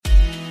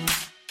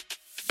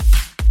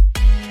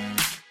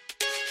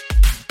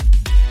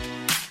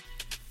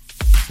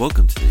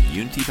Welcome to the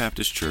Unity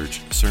Baptist Church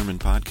Sermon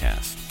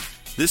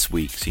Podcast. This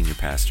week, Senior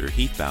Pastor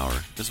Heath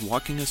Bauer is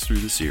walking us through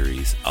the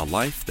series, A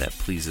Life That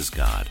Pleases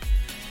God.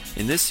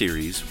 In this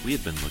series, we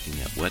have been looking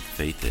at what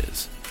faith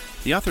is.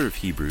 The author of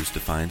Hebrews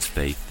defines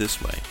faith this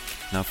way.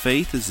 Now,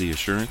 faith is the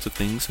assurance of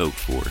things hoped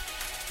for,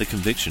 the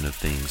conviction of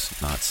things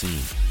not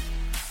seen.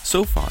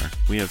 So far,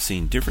 we have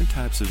seen different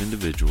types of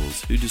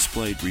individuals who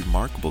displayed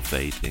remarkable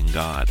faith in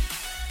God.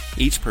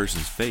 Each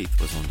person's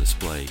faith was on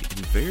display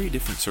in very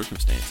different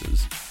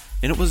circumstances,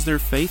 and it was their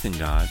faith in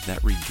God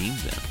that redeemed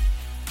them.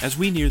 As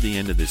we near the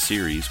end of this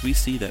series, we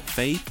see that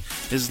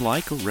faith is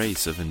like a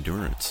race of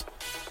endurance.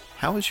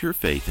 How is your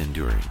faith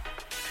enduring?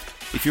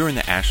 If you're in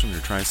the Ashland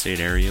or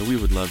Tri-State area, we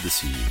would love to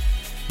see you.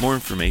 More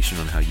information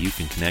on how you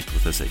can connect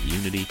with us at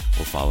Unity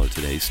will follow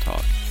today's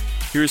talk.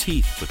 Here is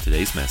Heath with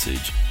today's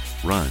message,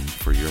 Run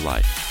for Your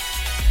Life.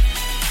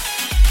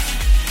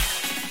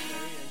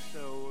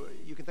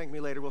 You can thank me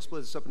later. We'll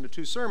split this up into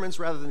two sermons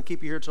rather than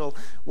keep you here till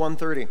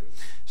 1:30.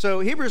 So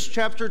Hebrews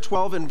chapter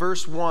 12 and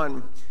verse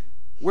 1.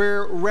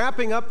 We're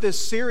wrapping up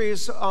this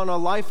series on a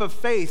life of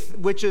faith,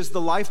 which is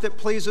the life that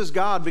pleases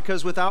God,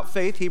 because without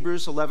faith,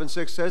 Hebrews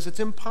 11:6 says, it's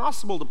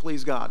impossible to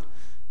please God.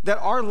 That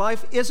our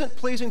life isn't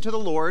pleasing to the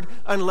Lord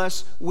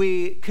unless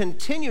we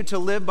continue to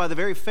live by the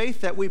very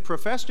faith that we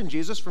professed in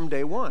Jesus from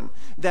day one.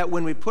 That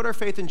when we put our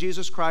faith in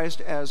Jesus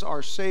Christ as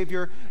our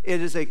Savior,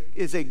 it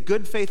is a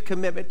good faith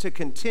commitment to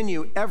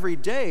continue every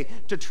day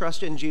to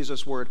trust in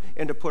Jesus' word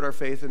and to put our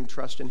faith and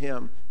trust in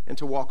Him and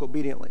to walk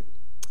obediently.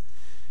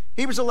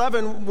 Hebrews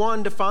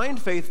 11:1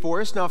 defined faith for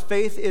us. Now,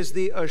 faith is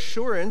the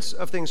assurance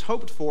of things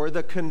hoped for,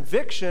 the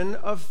conviction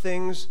of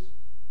things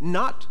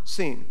not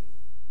seen.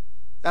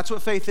 That's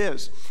what faith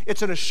is.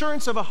 It's an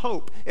assurance of a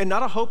hope, and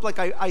not a hope like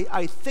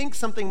I think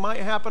something might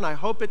happen. I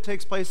hope it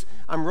takes place.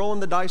 I'm rolling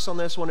the dice on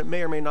this one. It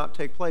may or may not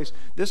take place.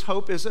 This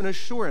hope is an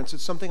assurance.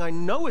 It's something I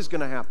know is going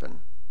to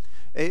happen.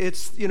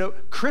 It's,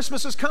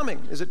 Christmas is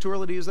coming. Is it too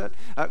early to use that?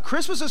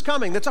 Christmas is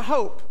coming. That's a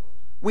hope.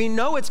 We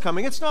know it's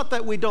coming. It's not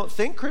that we don't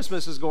think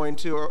Christmas is going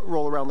to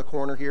roll around the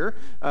corner here,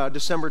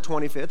 December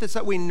 25th. It's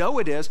that we know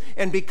it is,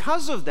 and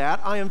because of that,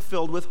 I am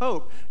filled with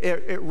hope.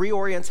 It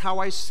reorients how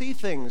I see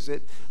things.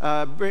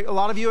 A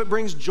lot of you, it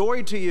brings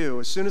joy to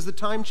you as soon as the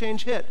time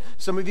change hit.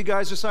 Some of you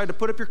guys decided to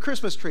put up your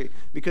Christmas tree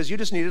because you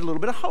just needed a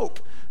little bit of hope.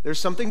 There's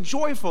something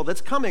joyful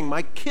that's coming.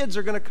 My kids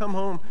are going to come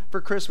home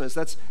for Christmas.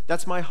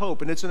 That's my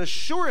hope, and it's an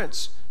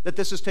assurance that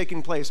this is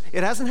taking place.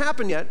 It hasn't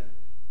happened yet,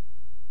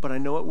 but I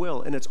know it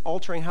will, and it's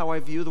altering how I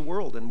view the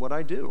world and what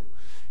I do.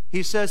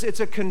 He says it's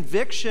a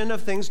conviction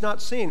of things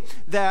not seen,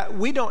 that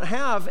we don't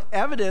have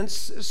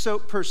evidence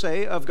per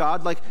se of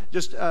God, like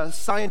just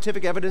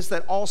scientific evidence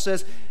that all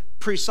says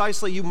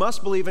precisely you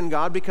must believe in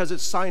God because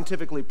it's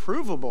scientifically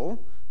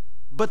provable,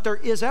 but there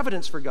is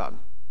evidence for God.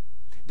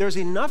 There's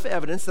enough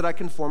evidence that I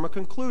can form a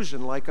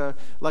conclusion, like a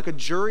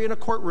jury in a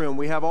courtroom.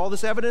 We have all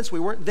this evidence. We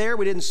weren't there.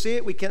 We didn't see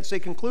it. We can't say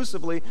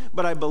conclusively,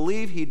 but I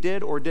believe he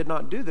did or did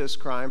not do this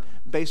crime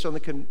based on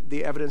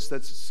the evidence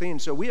that's seen.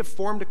 So we have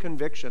formed a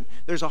conviction.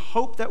 There's a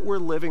hope that we're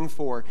living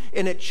for,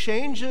 and it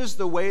changes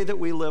the way that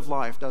we live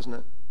life, doesn't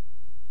it?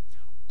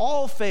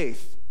 All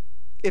faith,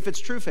 if it's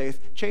true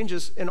faith,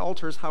 changes and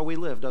alters how we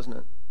live, doesn't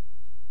it?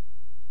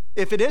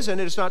 If it isn't,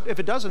 it's not. If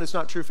it doesn't, it's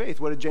not true faith.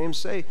 What did James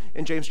say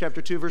in James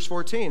chapter 2, verse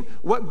 14?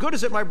 What good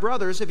is it, my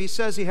brothers, if he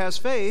says he has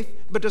faith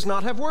but does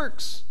not have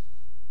works?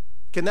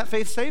 Can that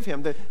faith save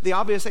him? The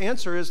obvious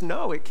answer is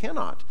no, it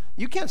cannot.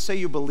 You can't say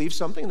you believe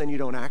something and then you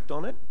don't act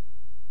on it.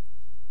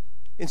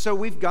 And so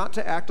we've got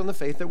to act on the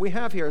faith that we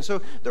have here. And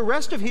so the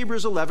rest of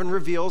Hebrews 11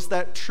 reveals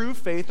that true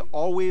faith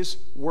always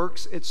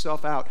works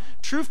itself out.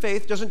 True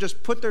faith doesn't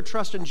just put their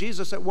trust in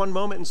Jesus at one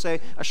moment and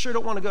say, I sure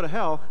don't want to go to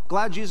hell.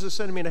 Glad Jesus is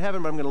sending me to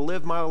heaven, but I'm going to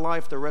live my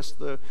life the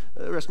rest of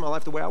my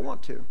life the way I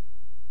want to.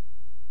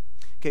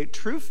 Okay,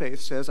 true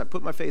faith says, I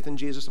put my faith in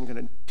Jesus. I'm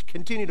going to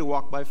continue to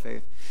walk by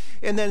faith.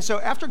 And then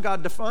so after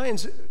God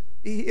defines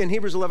in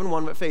Hebrews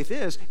 11:1 what faith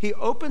is, he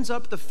opens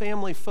up the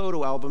family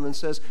photo album and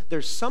says,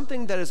 there's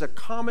something that is a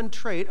common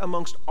trait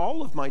amongst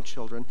all of my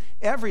children.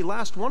 Every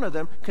last one of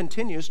them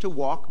continues to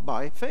walk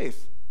by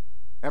faith.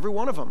 Every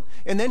one of them.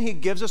 And then he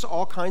gives us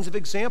all kinds of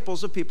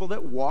examples of people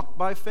that walk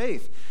by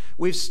faith.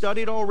 We've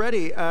studied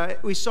already.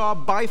 We saw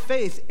by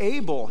faith,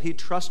 Abel, he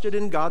trusted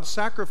in God's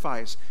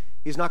sacrifice.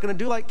 He's not going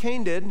to do like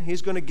Cain did.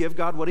 He's going to give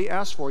God what he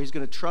asked for. He's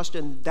going to trust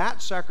in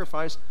that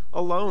sacrifice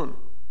alone.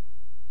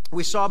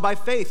 We saw by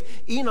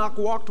faith, Enoch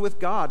walked with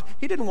God.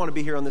 He didn't want to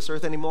be here on this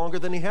earth any longer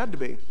than he had to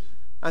be.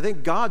 I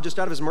think God, just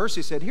out of his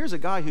mercy, said, here's a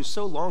guy who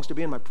so longs to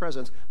be in my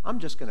presence. I'm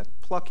just going to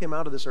pluck him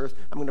out of this earth.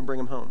 I'm going to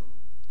bring him home.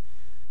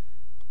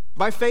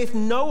 By faith,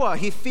 Noah,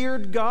 he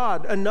feared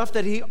God enough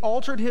that he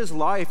altered his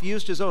life,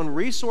 used his own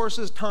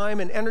resources, time,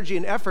 and energy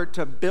and effort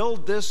to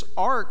build this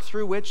ark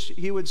through which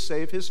he would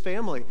save his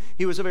family.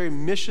 He was a very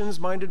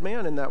missions-minded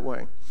man in that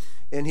way,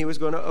 and he was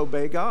going to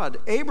obey God.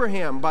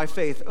 Abraham, by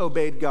faith,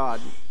 obeyed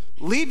God.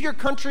 Leave your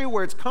country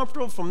where it's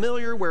comfortable,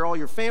 familiar, where all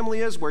your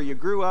family is, where you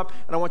grew up,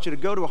 and I want you to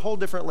go to a whole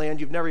different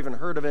land. You've never even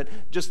heard of it.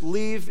 Just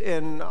leave,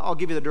 and I'll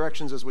give you the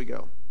directions as we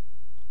go.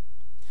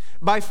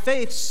 By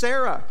faith,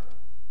 Sarah,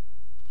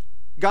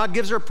 God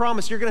gives her a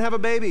promise, you're going to have a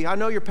baby. I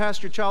know you're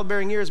past your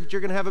childbearing years, but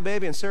you're going to have a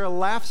baby. And Sarah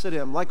laughs at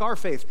him, like our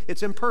faith.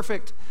 It's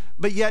imperfect.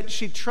 But yet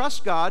she trusts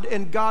God,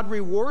 and God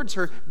rewards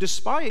her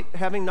despite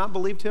having not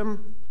believed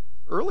him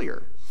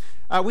earlier.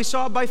 We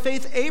saw by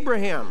faith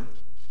Abraham.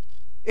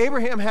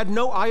 Abraham had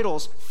no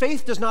idols.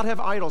 Faith does not have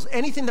idols.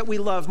 Anything that we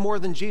love more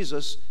than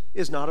Jesus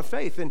is not of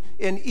faith.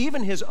 And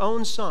even his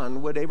own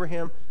son, would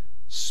Abraham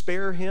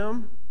spare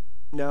him?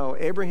 No,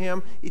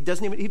 Abraham, he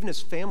doesn't even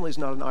his family is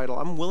not an idol.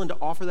 I'm willing to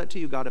offer that to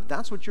you, God, if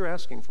that's what you're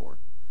asking for,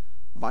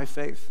 by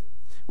faith.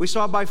 We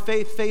saw by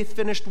faith, faith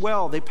finished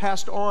well. They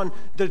passed on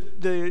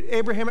the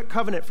Abrahamic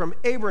covenant from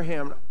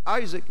Abraham,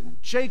 Isaac,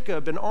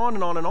 Jacob, and on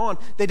and on and on.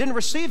 They didn't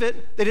receive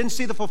it. They didn't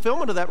see the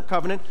fulfillment of that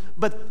covenant.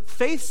 But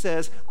faith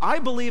says, I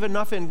believe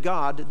enough in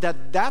God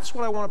that that's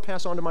what I want to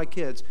pass on to my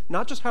kids.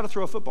 Not just how to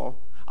throw a football.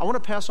 I want to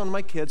pass on to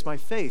my kids my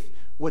faith,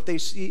 what they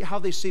see, how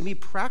they see me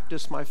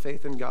practice my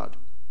faith in God.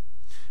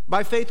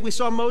 By faith, we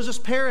saw Moses'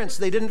 parents.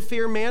 They didn't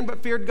fear man,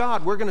 but feared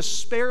God. We're going to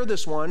spare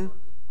this one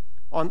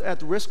at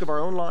the risk of our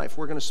own life.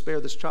 We're going to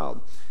spare this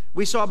child.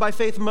 We saw by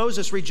faith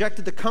Moses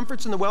rejected the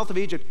comforts and the wealth of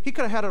Egypt. He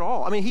could have had it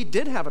all. I mean, he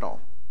did have it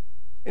all.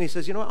 And he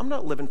says, you know what? I'm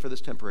not living for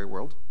this temporary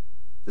world.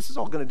 This is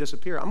all going to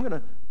disappear. I'm going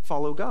to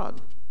follow God.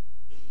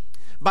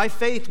 By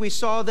faith, we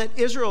saw that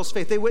Israel's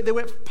faith, they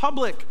went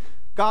public.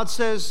 God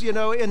says, you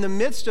know, in the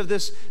midst of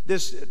this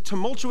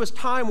tumultuous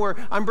time where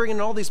I'm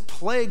bringing all these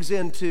plagues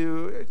in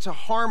to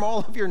harm all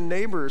of your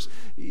neighbors,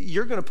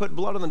 you're going to put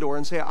blood on the door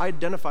and say, I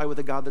identify with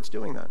a God that's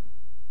doing that.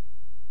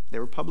 They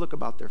were public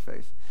about their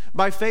faith.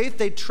 By faith,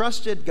 they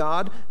trusted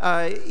God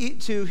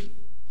to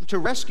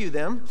rescue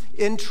them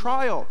in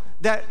trial.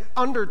 That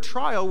under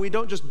trial, we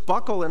don't just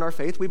buckle in our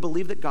faith. We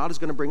believe that God is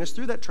going to bring us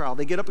through that trial.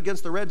 They get up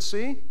against the Red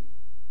Sea.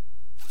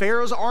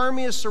 Pharaoh's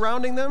army is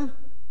surrounding them.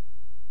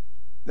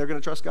 They're going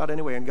to trust God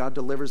anyway, and God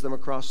delivers them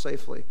across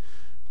safely.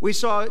 We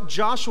saw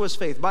Joshua's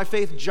faith. By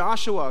faith,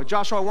 Joshua,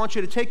 I want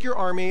you to take your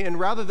army, and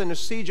rather than to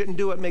siege it and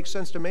do what makes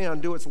sense to man,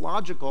 do what's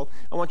logical,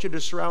 I want you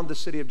to surround the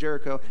city of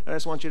Jericho, and I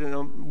just want you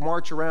to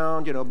march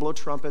around, blow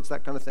trumpets,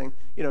 that kind of thing,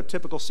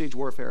 typical siege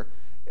warfare.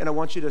 And I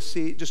want you to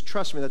see, just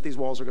trust me that these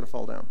walls are going to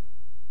fall down.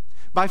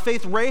 By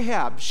faith,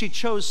 Rahab, she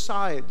chose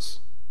sides.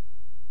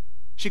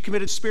 She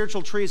committed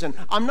spiritual treason.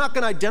 I'm not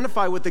going to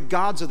identify with the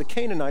gods of the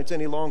Canaanites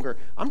any longer.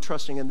 I'm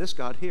trusting in this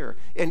God here.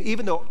 And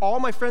even though all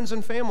my friends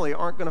and family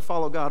aren't going to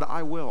follow God,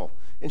 I will.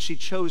 And she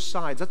chose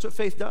sides. That's what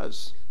faith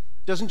does.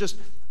 It doesn't just,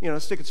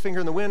 stick its finger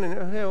in the wind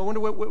and, hey, I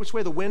wonder which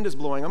way the wind is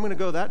blowing. I'm going to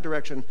go that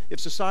direction. If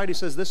society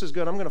says this is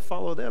good, I'm going to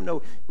follow them.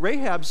 No,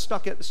 Rahab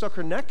stuck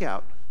her neck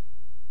out.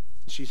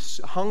 She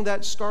hung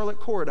that scarlet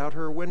cord out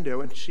her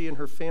window, and she and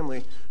her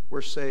family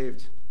were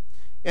saved.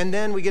 And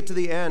then we get to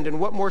the end, and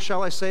what more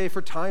shall I say,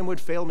 for time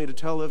would fail me to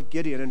tell of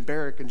Gideon and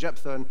Barak and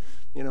Jephthah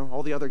and,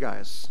 all the other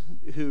guys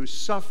who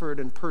suffered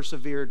and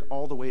persevered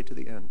all the way to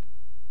the end.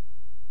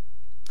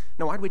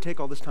 Now, why do we take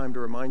all this time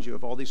to remind you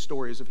of all these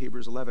stories of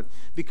Hebrews 11?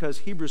 Because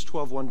Hebrews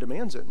 12:1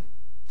 demands it.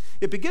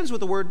 It begins with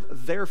the word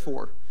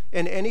therefore,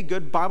 and any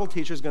good Bible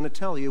teacher is going to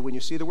tell you when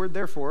you see the word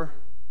therefore,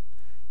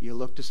 you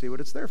look to see what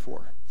it's there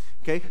for.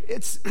 Okay,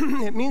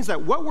 it means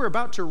that what we're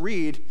about to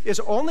read is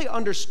only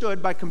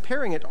understood by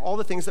comparing it to all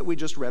the things that we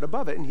just read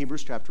above it in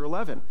Hebrews chapter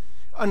 11.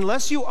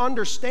 Unless you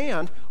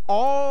understand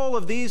all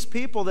of these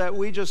people that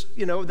we just,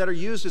 that are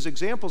used as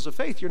examples of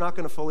faith, you're not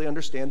going to fully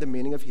understand the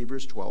meaning of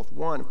Hebrews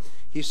 12:1.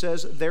 He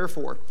says,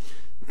 therefore.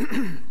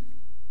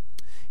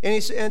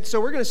 And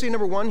so we're going to see,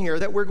 number one here,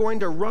 that we're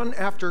going to run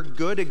after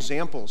good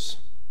examples.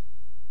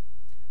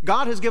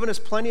 God has given us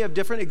plenty of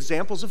different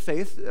examples of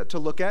faith to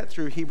look at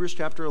through Hebrews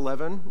chapter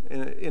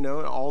 11,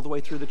 all the way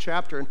through the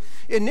chapter. And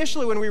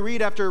initially, when we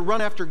run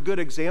after good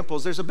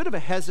examples, there's a bit of a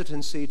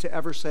hesitancy to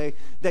ever say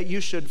that you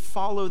should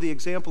follow the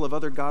example of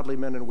other godly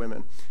men and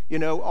women.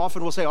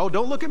 Often we'll say, oh,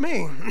 don't look at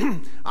me.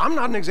 I'm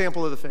not an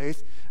example of the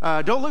faith.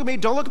 Don't look at me.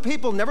 Don't look at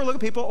people. Never look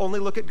at people.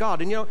 Only look at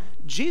God. And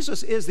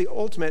Jesus is the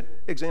ultimate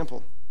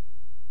example.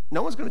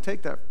 No one's going to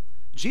take that.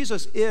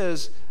 Jesus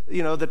is,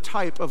 the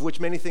type of which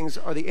many things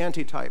are the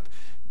antitype.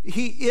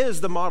 He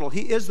is the model.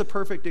 He is the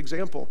perfect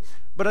example.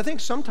 But I think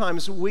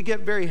sometimes we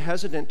get very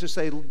hesitant to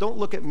say, don't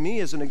look at me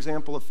as an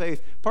example of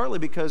faith, partly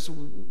because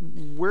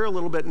we're a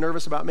little bit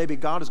nervous about maybe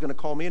God is going to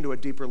call me into a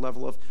deeper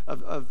level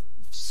of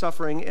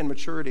suffering and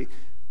maturity.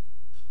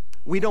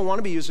 We don't want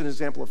to be used as an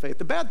example of faith.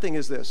 The bad thing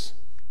is this.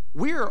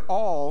 We are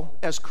all,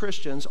 as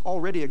Christians,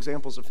 already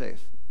examples of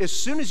faith. As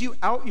soon as you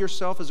out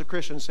yourself as a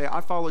Christian and say, I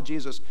follow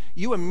Jesus,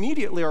 you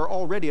immediately are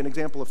already an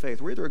example of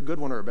faith. We're either a good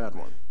one or a bad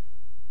one.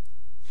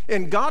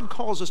 And God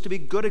calls us to be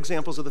good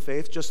examples of the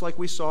faith, just like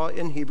we saw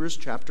in Hebrews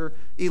chapter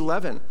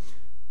 11.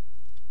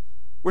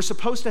 We're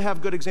supposed to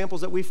have good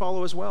examples that we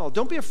follow as well.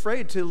 Don't be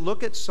afraid to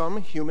look at some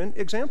human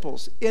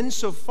examples,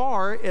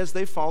 insofar as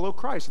they follow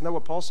Christ. Isn't that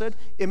what Paul said?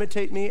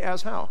 Imitate me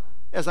as how?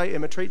 As I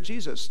imitate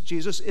Jesus.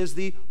 Jesus is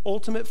the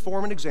ultimate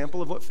form and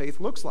example of what faith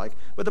looks like.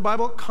 But the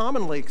Bible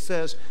commonly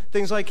says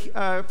things like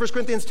 1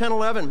 Corinthians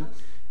 10:11.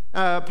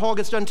 Paul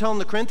gets done telling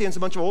the Corinthians a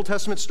bunch of Old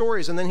Testament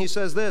stories, and then he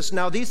says this,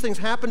 now these things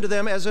happened to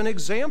them as an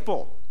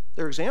example.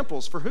 They're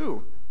examples for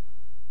who?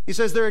 He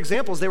says they're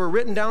examples. They were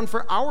written down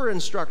for our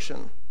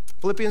instruction.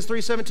 Philippians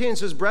 3:17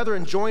 says,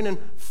 brethren, join in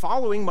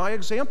following my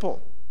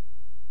example.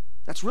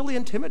 That's really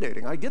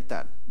intimidating. I get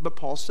that. But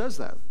Paul says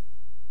that.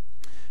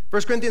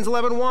 1 Corinthians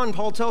 11:1,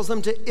 Paul tells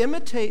them to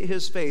imitate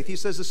his faith. He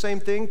says the same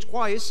thing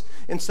twice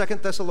in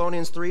 2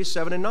 Thessalonians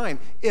 3:7 and 9.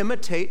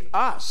 Imitate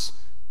us.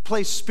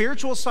 Play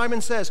spiritual,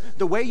 Simon says,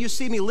 the way you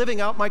see me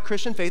living out my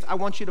Christian faith, I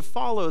want you to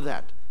follow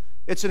that.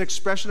 It's an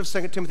expression of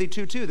 2 Timothy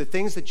 2:2. The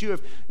things that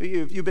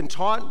you've been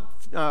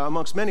taught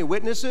amongst many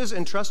witnesses,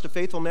 entrust to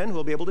faithful men who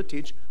will be able to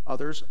teach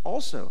others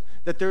also.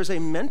 That there's a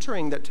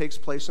mentoring that takes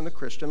place in the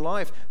Christian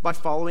life by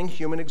following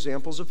human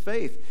examples of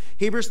faith.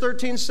 Hebrews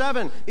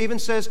 13:7 even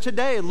says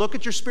today, look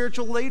at your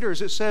spiritual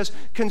leaders. It says,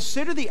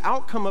 consider the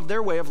outcome of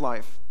their way of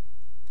life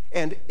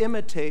and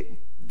imitate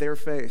their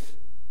faith.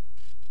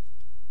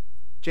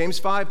 James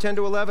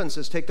 5:10-11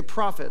 says, take the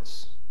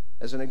prophets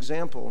as an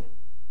example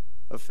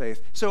of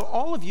faith. So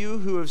all of you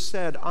who have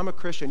said, I'm a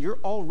Christian, you're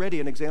already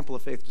an example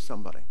of faith to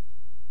somebody.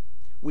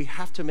 We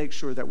have to make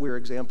sure that we're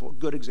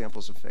good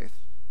examples of faith.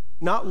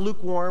 Not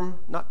lukewarm,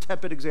 not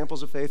tepid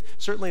examples of faith,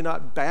 certainly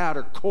not bad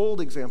or cold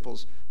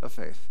examples of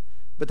faith,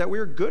 but that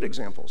we're good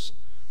examples.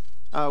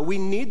 We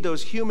need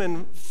those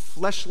human,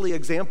 fleshly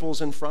examples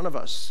in front of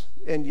us.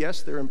 And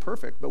yes, they're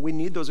imperfect, but we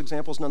need those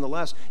examples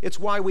nonetheless. It's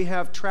why we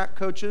have track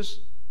coaches,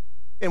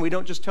 and we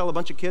don't just tell a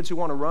bunch of kids who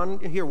want to run,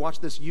 here,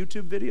 watch this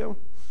YouTube video.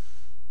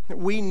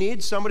 We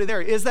need somebody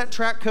there. Is that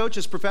track coach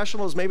as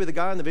professional as maybe the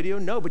guy in the video?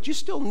 No, but you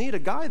still need a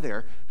guy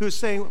there who's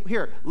saying,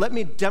 here, let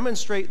me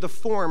demonstrate the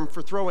form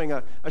for throwing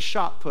a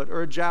shot put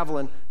or a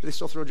javelin. Do they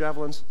still throw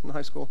javelins in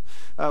high school?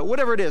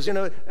 Whatever it is,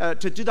 to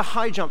do the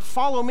high jump.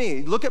 Follow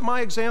me. Look at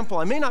my example.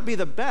 I may not be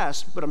the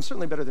best, but I'm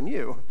certainly better than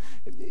you.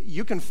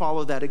 You can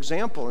follow that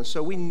example, and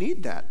so we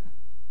need that.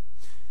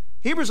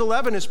 Hebrews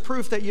 11 is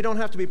proof that you don't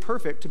have to be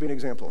perfect to be an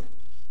example.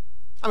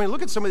 I mean,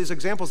 look at some of these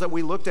examples that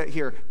we looked at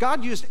here.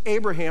 God used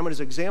Abraham as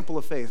an example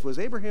of faith. Was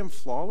Abraham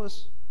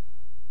flawless?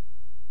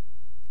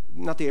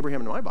 Not the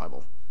Abraham in my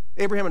Bible.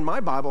 Abraham in my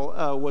Bible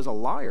was a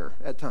liar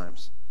at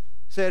times.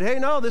 Said, hey,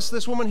 no,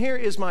 this woman here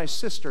is my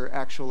sister,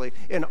 actually,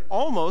 and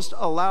almost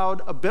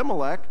allowed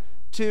Abimelech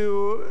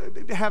to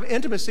have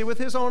intimacy with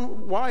his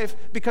own wife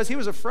because he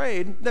was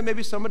afraid that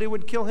maybe somebody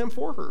would kill him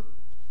for her.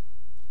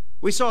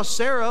 We saw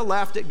Sarah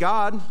laughed at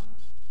God.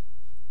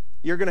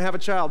 You're going to have a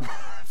child.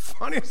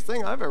 Funniest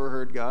thing I've ever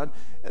heard, God.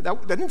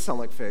 That didn't sound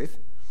like faith.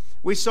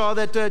 We saw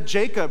that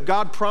Jacob,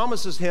 God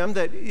promises him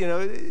that,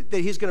 that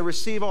he's going to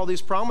receive all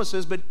these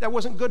promises, but that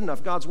wasn't good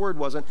enough. God's word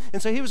wasn't.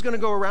 And so he was going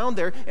to go around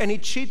there, and he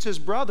cheats his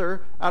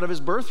brother out of his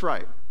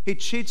birthright. He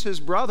cheats his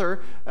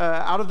brother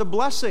out of the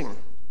blessing.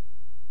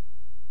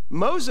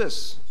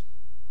 Moses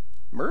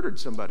murdered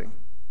somebody.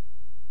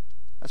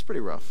 That's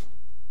pretty rough.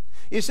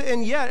 You see,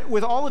 and yet,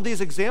 with all of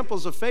these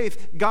examples of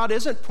faith, God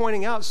isn't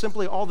pointing out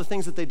simply all the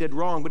things that they did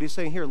wrong, but he's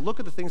saying, here, look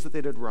at the things that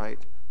they did right.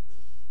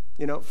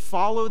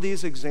 Follow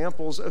these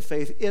examples of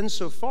faith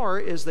insofar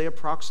as they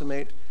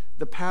approximate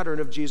the pattern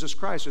of Jesus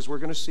Christ, as we're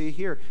going to see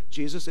here.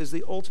 Jesus is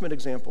the ultimate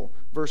example.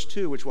 Verse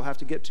 2, which we'll have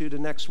to get to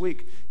next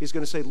week, he's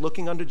going to say,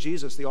 looking unto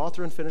Jesus, the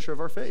author and finisher of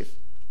our faith.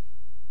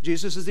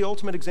 Jesus is the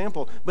ultimate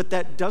example, but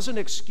that doesn't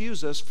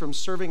excuse us from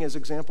serving as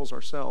examples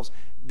ourselves.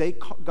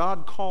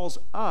 God calls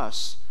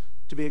us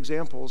to be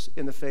examples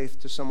in the faith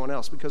to someone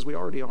else, because we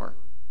already are.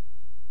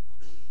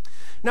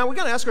 Now, we've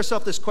got to ask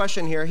ourselves this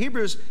question here.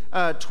 Hebrews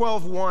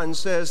 12:1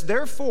 says,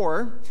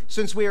 therefore,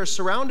 since we are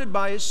surrounded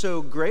by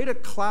so great a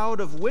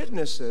cloud of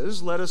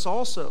witnesses, let us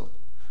also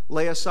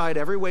lay aside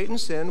every weight and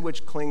sin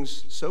which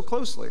clings so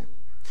closely,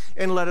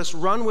 and let us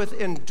run with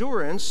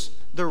endurance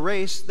the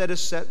race that is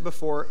set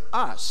before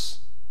us.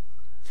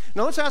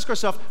 Now, let's ask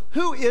ourselves,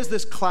 who is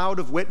this cloud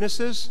of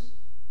witnesses?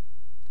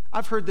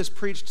 I've heard this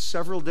preached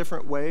several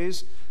different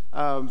ways.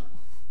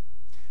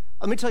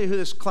 Let me tell you who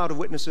this cloud of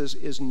witnesses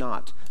is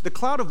not. The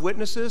cloud of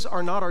witnesses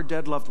are not our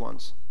dead loved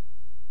ones.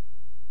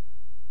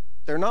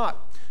 They're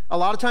not. A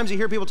lot of times you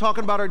hear people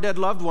talking about our dead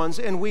loved ones,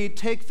 and we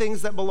take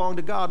things that belong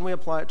to God and we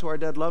apply it to our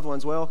dead loved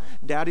ones. Well,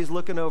 Daddy's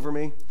looking over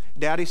me.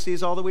 Daddy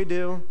sees all that we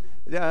do.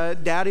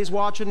 Daddy's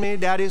watching me.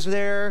 Daddy's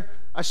there.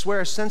 I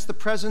swear I sense the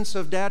presence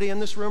of Daddy in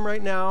this room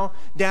right now.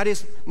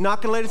 Daddy's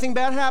not going to let anything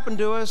bad happen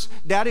to us.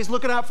 Daddy's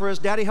looking out for us.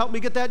 Daddy helped me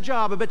get that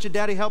job. I bet you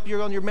Daddy helped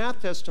you on your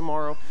math test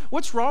tomorrow.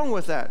 What's wrong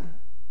with that?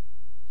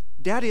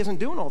 Daddy isn't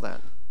doing all that.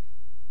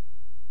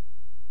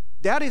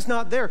 Daddy's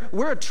not there.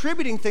 We're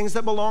attributing things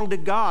that belong to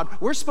God.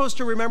 We're supposed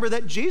to remember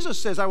that Jesus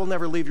says, I will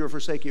never leave you or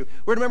forsake you.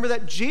 We're to remember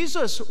that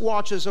Jesus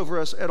watches over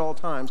us at all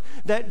times,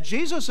 that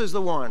Jesus is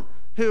the one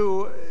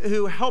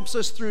who helps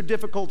us through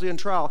difficulty and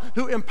trial,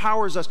 who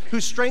empowers us,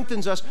 who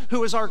strengthens us,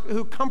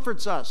 who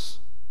comforts us.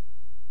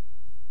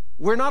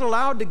 We're not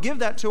allowed to give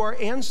that to our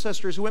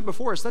ancestors who went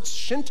before us. That's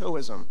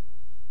Shintoism,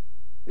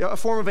 a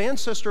form of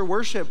ancestor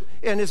worship.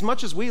 And as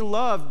much as we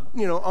love,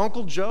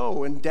 Uncle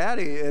Joe and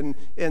Daddy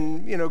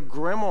and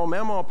Grandma,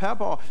 Mama,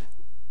 Papa,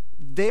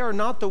 they are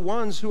not the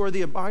ones who are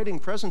the abiding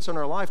presence in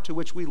our life to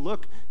which we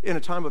look in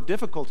a time of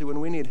difficulty when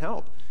we need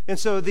help. And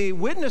so the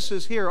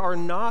witnesses here are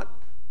not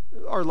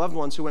our loved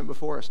ones who went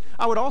before us.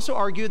 I would also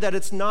argue that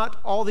it's not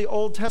all the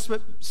Old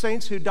Testament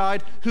saints who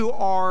died who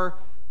are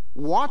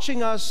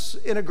watching us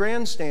in a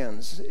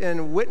grandstands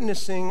and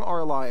witnessing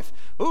our life.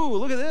 Ooh,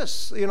 look at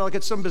this. Like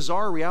it's some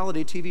bizarre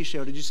reality TV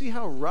show. Did you see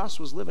how Russ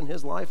was living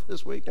his life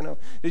this week?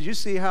 Did you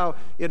see how,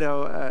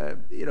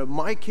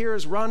 Mike here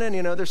is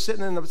running? They're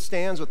sitting in the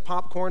stands with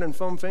popcorn and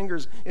foam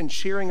fingers and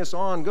cheering us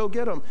on. Go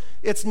get them.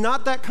 It's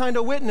not that kind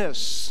of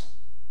witness.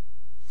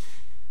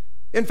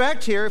 In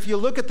fact, here, if you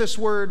look at this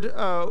word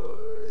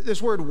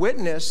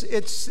witness,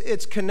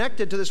 it's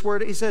connected to this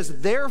word. He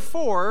says,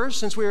 therefore,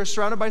 since we are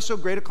surrounded by so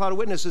great a cloud of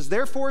witnesses,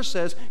 therefore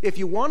says, if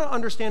you want to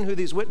understand who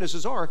these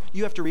witnesses are,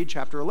 you have to read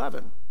chapter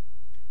 11.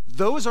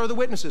 Those are the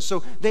witnesses.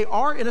 So they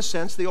are, in a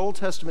sense, the Old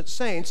Testament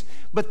saints,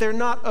 but they're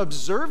not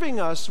observing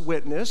us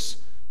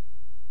witness.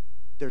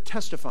 They're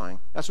testifying.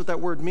 That's what that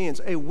word means.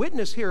 A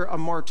witness here, a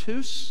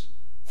martus,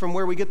 from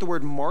where we get the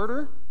word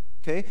martyr.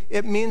 Okay,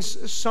 it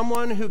means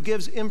someone who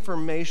gives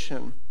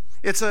information.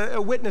 It's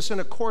a witness in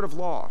a court of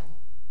law.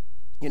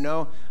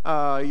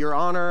 Your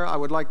Honor, I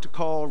would like to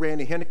call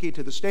Randy Henneke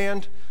to the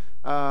stand.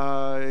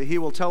 He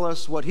will tell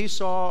us what he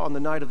saw on the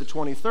night of the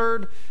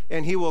 23rd,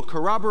 and he will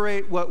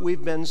corroborate what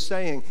we've been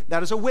saying.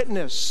 That is a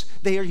witness.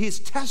 He's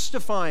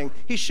testifying.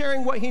 He's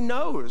sharing what he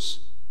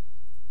knows.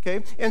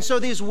 Okay, and so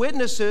these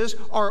witnesses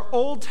are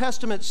Old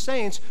Testament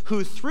saints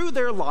who, through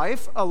their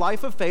life, a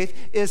life of faith,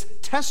 is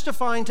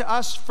testifying to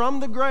us from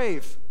the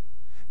grave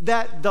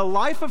that the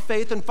life of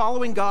faith and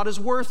following God is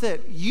worth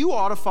it. You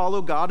ought to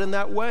follow God in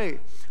that way.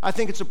 I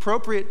think it's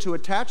appropriate to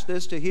attach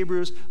this to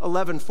Hebrews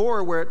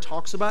 11:4, where it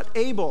talks about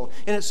Abel,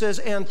 and it says,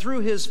 and through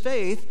his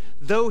faith,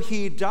 though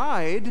he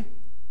died,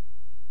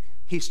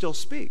 he still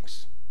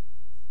speaks.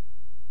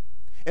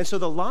 And so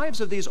the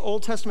lives of these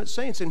Old Testament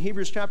saints in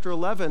Hebrews chapter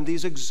 11,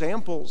 these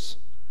examples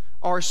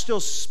are still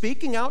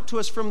speaking out to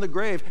us from the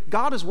grave.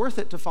 God is worth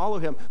it to follow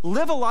him.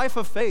 Live a life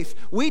of faith.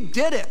 We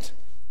did it.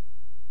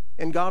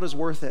 And God is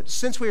worth it.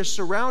 Since we are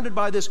surrounded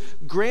by this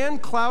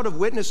grand cloud of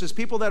witnesses,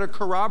 people that are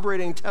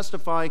corroborating,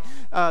 testifying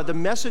the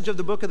message of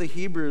the book of the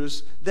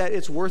Hebrews, that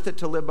it's worth it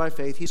to live by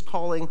faith, he's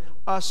calling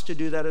us to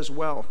do that as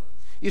well.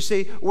 You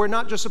see, we're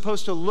not just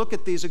supposed to look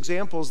at these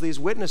examples, these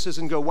witnesses,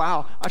 and go,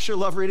 wow, I sure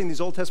love reading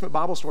these Old Testament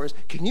Bible stories.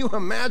 Can you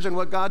imagine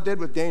what God did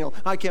with Daniel?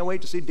 I can't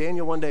wait to see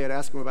Daniel one day and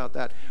ask him about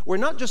that. We're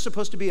not just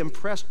supposed to be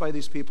impressed by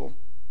these people.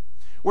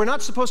 We're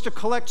not supposed to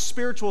collect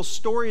spiritual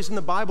stories in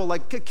the Bible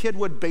like a kid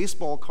would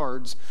baseball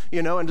cards,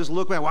 and just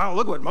look, wow,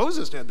 look what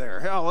Moses did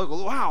there.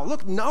 Wow,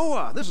 look,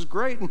 Noah, this is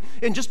great.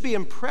 And just be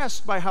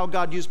impressed by how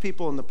God used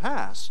people in the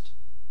past.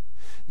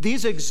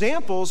 These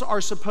examples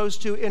are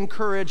supposed to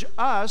encourage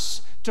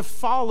us to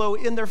follow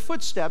in their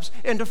footsteps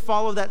and to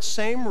follow that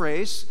same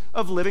race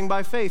of living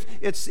by faith.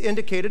 It's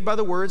indicated by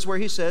the words where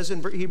he says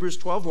in Hebrews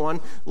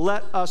 12:1,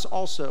 let us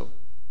also.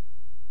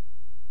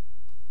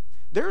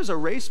 There is a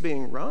race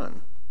being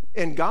run,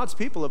 and God's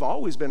people have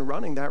always been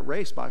running that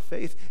race by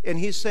faith. And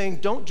he's saying,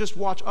 don't just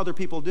watch other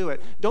people do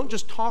it. Don't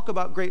just talk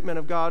about great men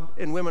of God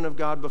and women of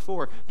God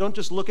before. Don't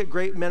just look at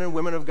great men and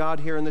women of God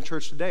here in the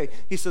church today.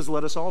 He says,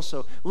 let us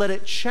also. Let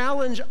it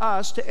challenge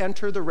us to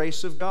enter the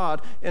race of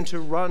God and to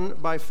run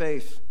by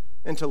faith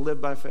and to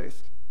live by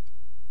faith.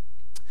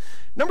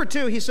 Number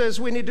 2, he says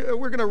we're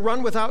going to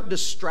run without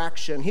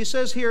distraction. He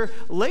says here,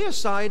 lay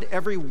aside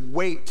every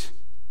weight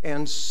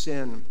and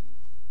sin.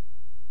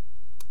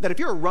 That if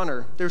you're a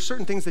runner, there's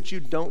certain things that you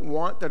don't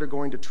want that are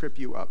going to trip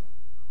you up.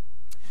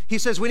 He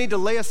says we need to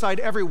lay aside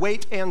every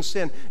weight and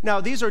sin.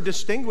 Now, these are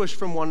distinguished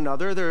from one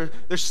another.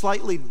 They're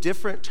slightly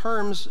different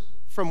terms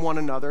from one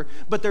another,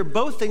 but they're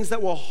both things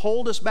that will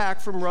hold us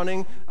back from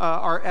running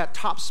at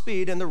top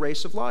speed in the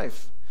race of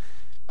life.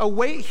 A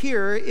weight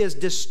here is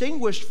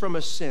distinguished from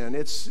a sin.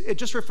 It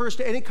just refers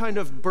to any kind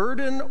of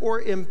burden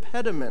or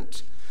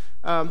impediment.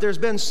 There's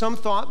been some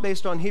thought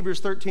based on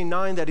Hebrews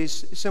 13:9 that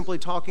he's simply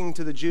talking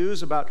to the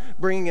Jews about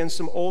bringing in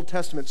some Old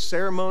Testament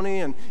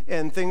ceremony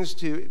and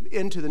things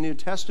into the New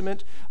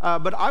Testament.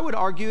 But I would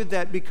argue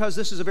that because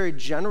this is a very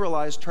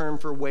generalized term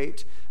for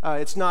weight,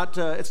 it's not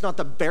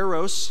the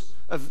baros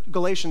of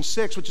Galatians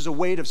 6, which is a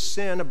weight of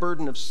sin, a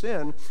burden of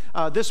sin.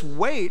 This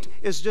weight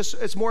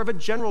it's more of a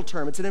general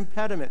term. It's an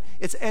impediment.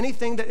 It's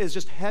anything that is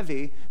just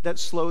heavy that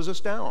slows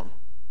us down.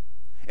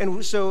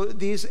 And so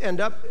these end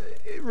up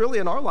really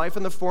in our life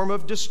in the form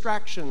of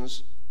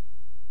distractions.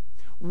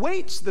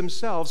 Weights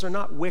themselves are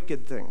not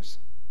wicked things.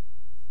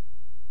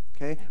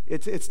 Okay?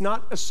 It's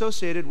not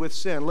associated with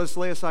sin. Let's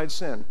lay aside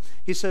sin.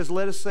 He says,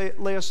 let us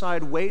lay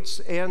aside weights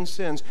and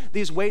sins.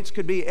 These weights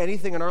could be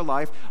anything in our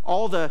life,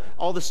 all the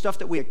stuff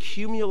that we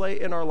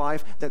accumulate in our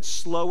life that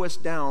slow us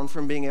down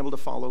from being able to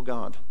follow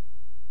God.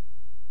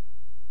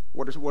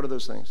 What are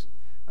those things?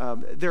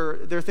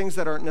 They're things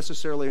that aren't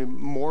necessarily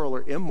moral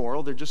or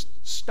immoral. They're just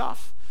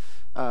stuff.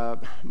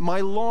 My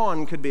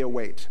lawn could be a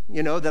weight,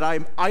 that I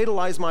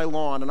idolize my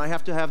lawn, and I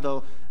have to have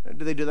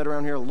do they do that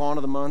around here, lawn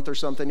of the month or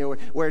something,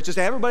 where it's just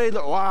everybody,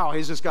 wow,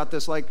 he's just got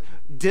this like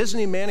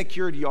Disney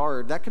manicured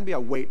yard. That can be a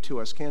weight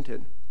to us, can't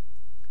it?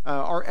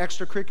 Our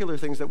extracurricular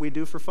things that we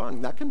do for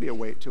fun, that can be a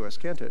weight to us,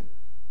 can't it?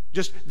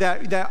 Just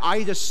that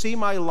I just see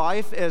my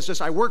life as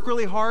just, I work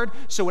really hard,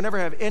 so whenever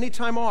I have any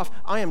time off,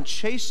 I am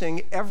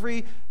chasing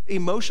every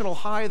emotional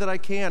high that I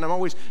can. I'm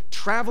always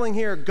traveling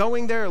here,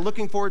 going there,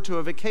 looking forward to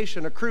a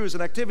vacation, a cruise,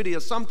 an activity,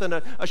 a something,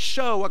 a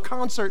show, a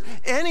concert,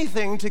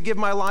 anything to give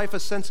my life a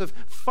sense of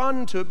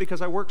fun to it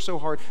because I work so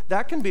hard.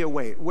 That can be a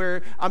weight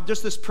where I'm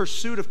just this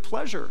pursuit of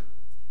pleasure.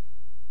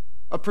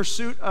 A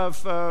pursuit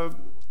of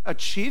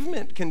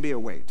achievement can be a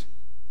weight.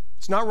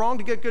 It's not wrong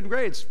to get good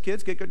grades.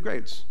 Kids, get good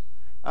grades.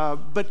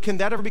 But can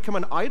that ever become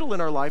an idol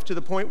in our life to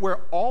the point where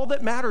all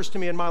that matters to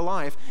me in my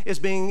life is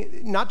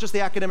being not just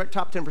the academic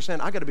top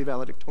 10%, I got to be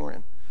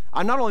valedictorian.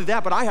 Not only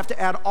that, but I have to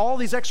add all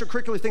these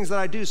extracurricular things that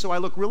I do so I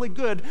look really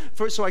good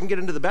so I can get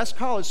into the best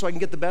college, so I can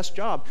get the best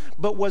job.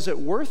 But was it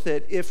worth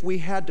it if we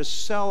had to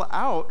sell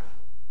out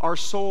our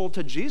soul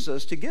to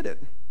Jesus to get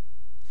it?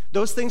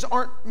 Those things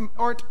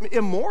aren't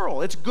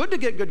immoral. It's good to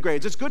get good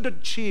grades. It's good to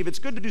achieve. It's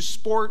good to do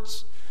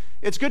sports.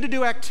 It's good to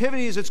do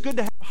activities. It's good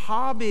to have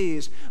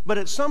hobbies. But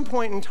at some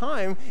point in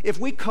time, if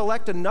we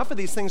collect enough of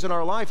these things in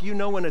our life, you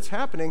know when it's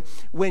happening,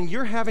 when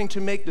you're having to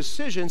make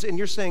decisions and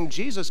you're saying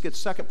Jesus gets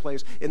second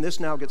place and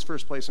this now gets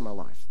first place in my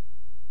life.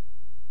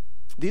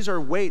 These are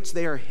weights.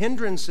 They are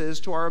hindrances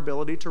to our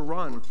ability to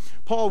run.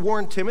 Paul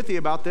warned Timothy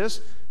about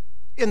this.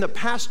 In the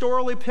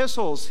pastoral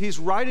epistles, he's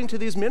writing to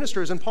these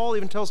ministers, and Paul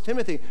even tells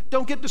Timothy,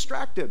 don't get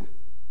distracted.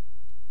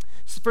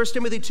 1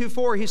 Timothy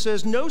 2:4, he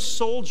says, no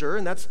soldier,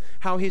 and that's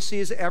how he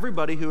sees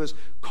everybody who is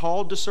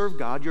called to serve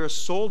God. You're a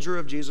soldier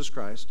of Jesus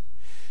Christ.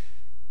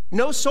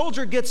 No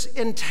soldier gets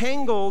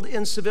entangled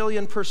in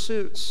civilian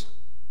pursuits,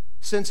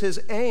 since his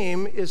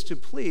aim is to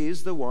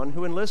please the one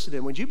who enlisted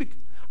him.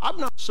 I'm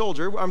not a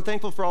soldier. I'm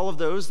thankful for all of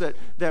those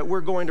that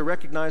we're going to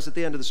recognize at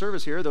the end of the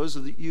service here. Those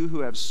of you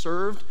who have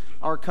served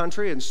our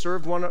country and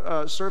served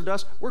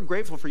us, we're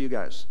grateful for you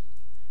guys.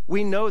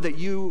 We know that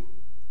you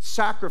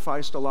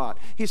sacrificed a lot.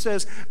 He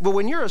says, but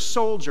when you're a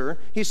soldier,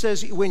 he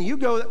says, when you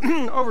go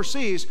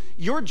overseas,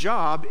 your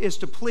job is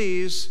to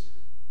please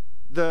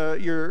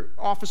your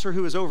officer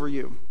who is over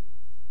you.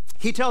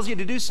 He tells you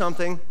to do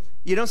something.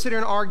 You don't sit here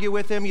and argue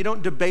with him. You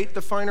don't debate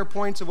the finer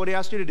points of what he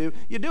asked you to do.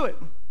 You do it.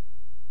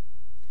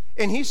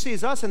 And he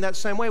sees us in that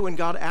same way. When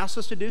God asks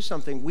us to do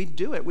something, we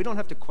do it. We don't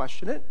have to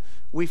question it.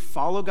 We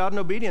follow God in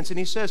obedience. And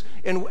he says,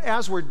 and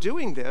as we're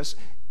doing this,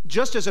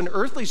 just as an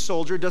earthly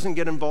soldier doesn't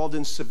get involved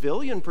in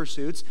civilian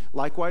pursuits,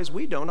 likewise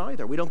we don't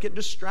either. We don't get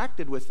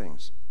distracted with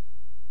things.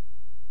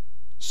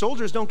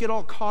 Soldiers don't get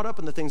all caught up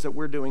in the things that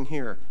we're doing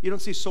here. You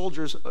don't see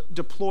soldiers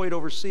deployed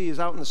overseas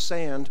out in the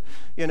sand,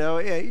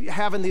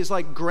 having these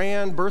like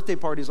grand birthday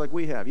parties like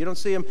we have. You don't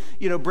see them,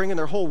 bringing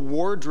their whole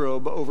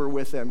wardrobe over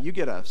with them. You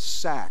get a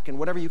sack, and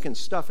whatever you can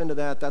stuff into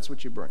that, that's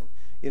what you bring.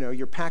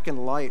 You're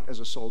packing light as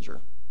a soldier.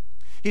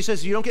 He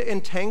says you don't get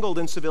entangled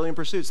in civilian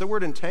pursuits. The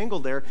word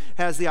entangled there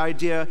has the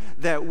idea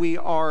that we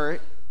are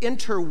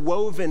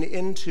interwoven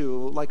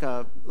into like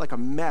a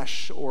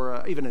mesh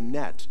or even a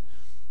net.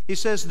 He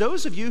says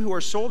those of you who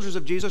are soldiers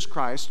of Jesus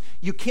Christ,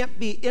 you can't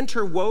be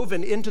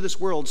interwoven into this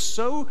world,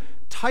 so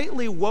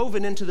tightly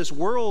woven into this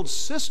world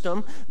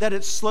system that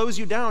it slows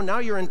you down. Now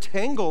you're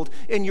entangled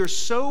and you're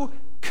so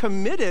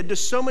committed to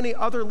so many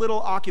other little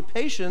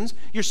occupations.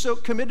 You're so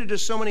committed to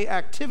so many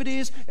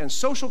activities and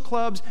social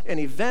clubs and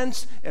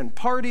events and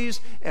parties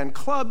and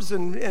clubs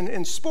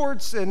and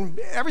sports and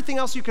everything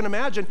else you can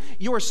imagine.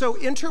 You are so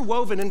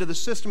interwoven into the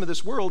system of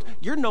this world,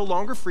 you're no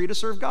longer free to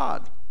serve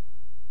God.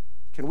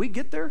 Can we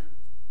get there?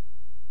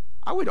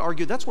 I would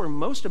argue that's where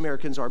most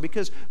Americans are,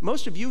 because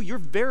most of you're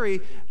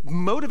very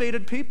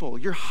motivated people.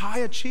 You're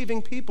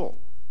high-achieving people.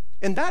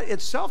 And that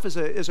itself is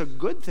a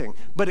good thing.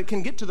 But it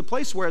can get to the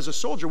place where, as a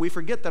soldier, we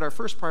forget that our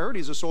first priority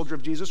is a soldier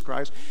of Jesus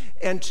Christ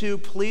and to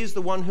please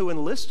the one who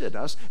enlisted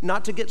us,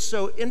 not to get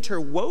so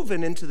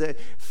interwoven into the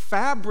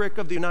fabric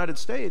of the United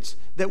States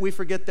that we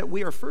forget that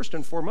we are first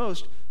and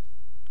foremost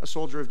a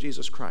soldier of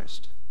Jesus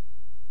Christ.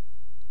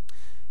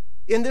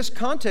 In this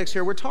context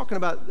here, we're talking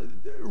about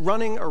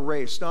running a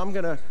race. Now, I'm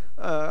going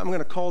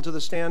to call to the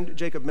stand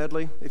Jacob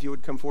Medley, if you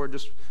would come forward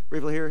just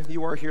briefly here.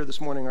 You are here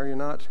this morning, are you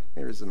not?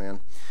 Here is the man.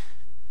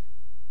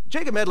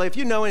 Jacob Medley, if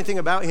you know anything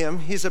about him,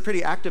 he's a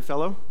pretty active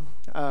fellow.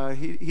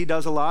 He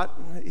does a lot.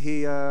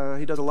 He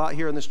does a lot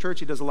here in this church.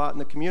 He does a lot in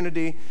the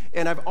community.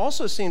 And I've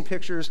also seen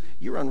pictures.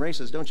 You run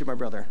races, don't you, my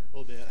brother? A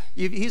little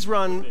bit. He's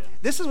run.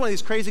 This is one of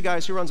these crazy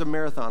guys who runs a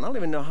marathon. I don't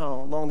even know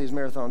how long these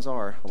marathons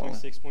are.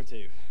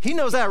 26.2. He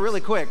knows that really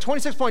quick.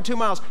 26.2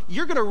 miles.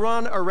 You're going to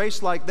run a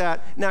race like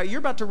that. Now, you're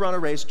about to run a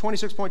race,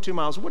 26.2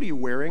 miles. What are you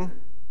wearing?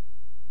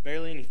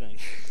 Barely anything.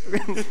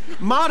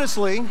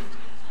 Modestly.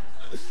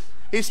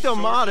 He's still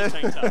modest.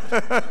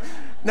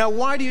 Now,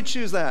 why do you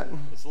choose that?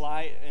 It's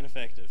light and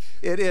effective.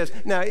 It is.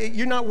 Now,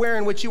 you're not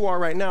wearing what you are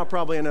right now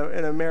probably in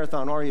a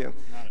marathon, are you?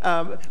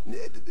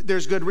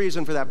 There's good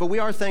reason for that. But we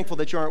are thankful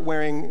that you aren't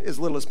wearing as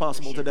little as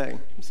possible today.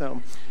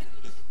 So,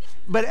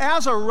 But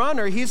as a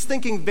runner, he's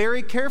thinking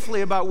very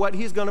carefully about what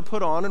he's going to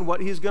put on and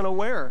what he's going to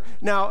wear.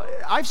 Now,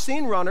 I've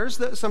seen runners,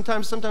 that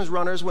sometimes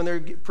runners, when they're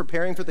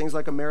preparing for things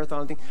like a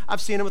marathon thing,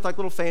 I've seen them with like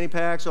little fanny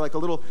packs or like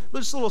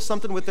just a little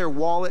something with their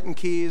wallet and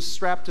keys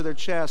strapped to their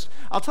chest.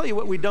 I'll tell you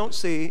what we don't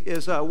see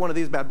is one of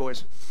these bad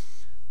boys.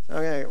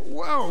 Okay,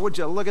 whoa, would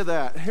you look at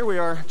that. Here we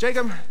are.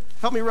 Jacob,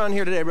 help me run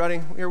here today, buddy.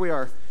 Here we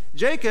are.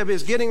 Jacob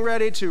is getting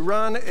ready to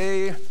run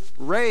a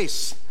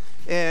race,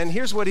 and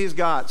here's what he's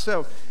got.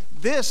 So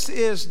this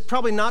is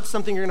probably not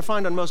something you're going to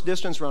find on most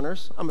distance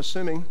runners, I'm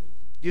assuming.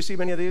 Do you see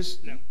many of these?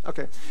 No.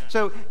 Okay.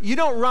 So you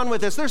don't run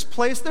with this.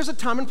 There's a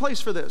time and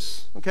place for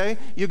this, okay?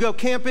 You go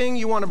camping,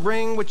 you want to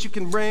bring what you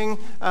can bring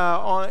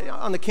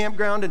on the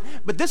campground.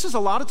 But this is a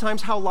lot of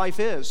times how life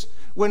is.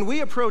 When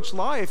we approach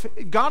life,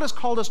 God has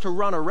called us to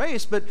run a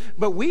race, but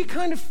we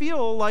kind of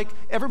feel like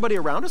everybody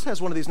around us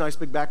has one of these nice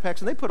big backpacks,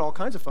 and they put all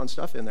kinds of fun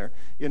stuff in there,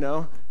 you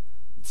know?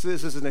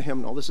 This isn't a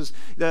hymnal. This is,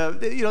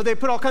 they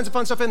put all kinds of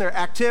fun stuff in there.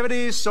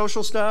 Activities,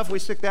 social stuff. We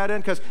stick that in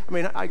because,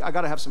 I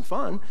got to have some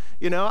fun.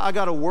 I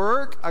got to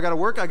work. I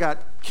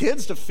got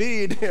kids to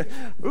feed.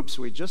 Oops,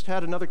 we just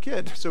had another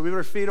kid, so we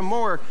better feed them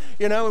more.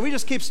 And we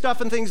just keep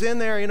stuffing things in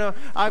there.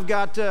 I've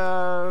got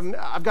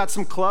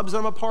some clubs that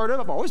I'm a part of.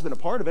 I've always been a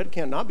part of it.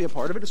 Can't not be a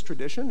part of it. It's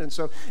tradition. And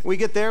so we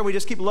get there. We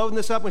just keep loading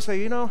this up. And we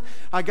say,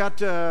 I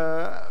got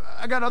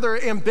other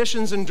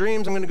ambitions and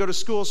dreams. I'm going to go to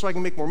school so I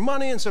can make more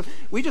money. And so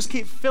we just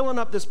keep filling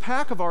up this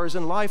pack of ours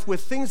in life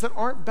with things that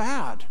aren't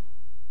bad.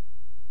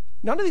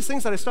 None of these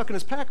things that I stuck in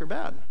this pack are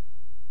bad.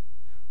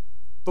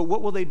 But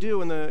what will they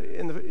do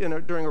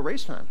during a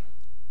race time?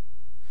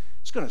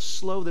 It's going to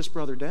slow this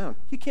brother down.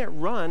 He can't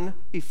run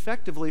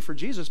effectively for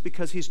Jesus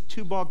because he's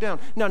too bogged down.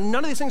 Now,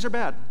 none of these things are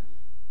bad.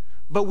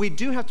 But we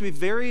do have to be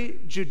very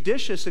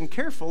judicious and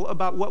careful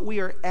about what we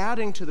are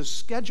adding to the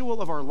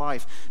schedule of our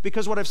life.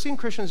 Because what I've seen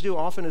Christians do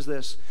often is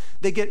this.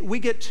 We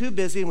get too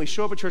busy and we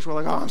show up at church, we're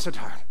like, oh, I'm so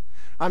tired.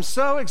 I'm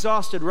so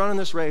exhausted running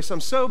this race. I'm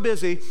so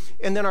busy.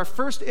 And then our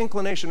first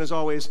inclination is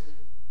always,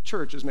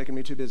 church is making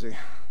me too busy.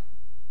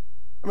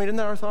 Isn't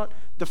that our thought?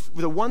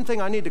 The one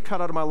thing I need to cut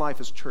out of my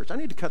life is church. I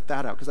need to cut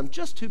that out because I'm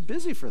just too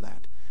busy for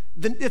that.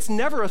 It's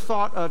never a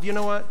thought of,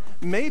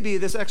 maybe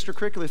this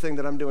extracurricular thing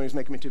that I'm doing is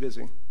making me too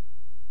busy.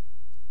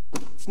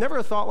 It's never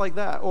a thought like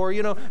that. Or,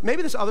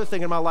 maybe this other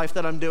thing in my life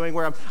that I'm doing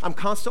where I'm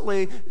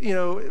constantly,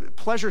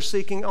 pleasure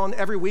seeking on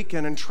every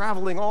weekend and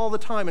traveling all the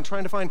time and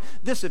trying to find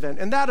this event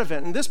and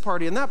this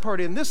party and that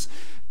party and this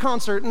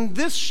concert and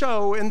this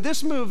show and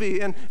this movie.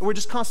 And we're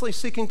just constantly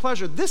seeking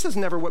pleasure. This is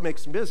never what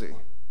makes me busy.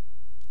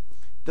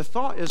 The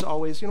thought is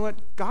always,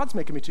 God's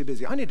making me too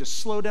busy. I need to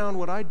slow down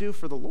what I do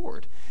for the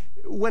Lord.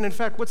 When in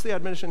fact, what's the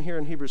admonition here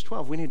in Hebrews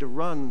 12? We need to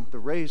run the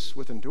race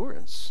with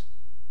endurance.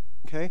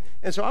 Okay?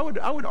 And so I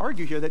would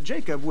argue here that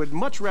Jacob would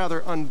much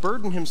rather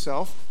unburden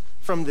himself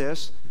from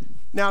this.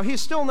 Now,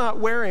 he's still not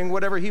wearing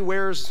whatever he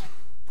wears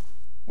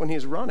when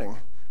he's running,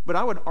 but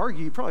I would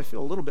argue you probably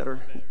feel a little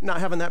better not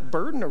having that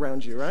burden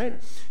around you,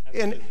 right?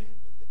 And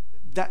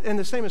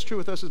the same is true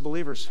with us as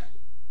believers.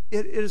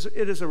 It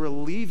is a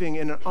relieving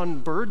and an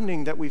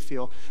unburdening that we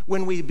feel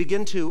when we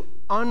begin to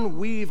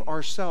unweave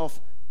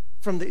ourselves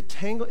from the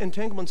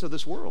entanglements of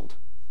this world.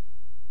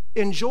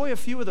 Enjoy a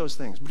few of those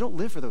things, but don't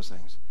live for those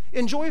things.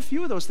 Enjoy a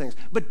few of those things.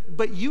 But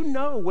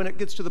when it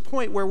gets to the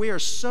point where we are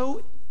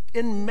so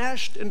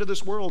enmeshed into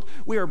this world,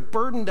 we are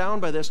burdened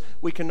down by this,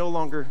 we can no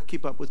longer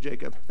keep up with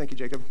Jacob. Thank you,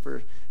 Jacob,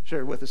 for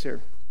sharing with us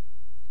here.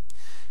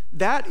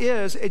 That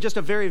is just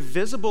a very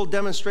visible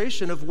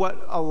demonstration of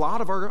what a lot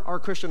of our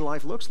Christian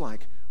life looks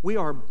like. We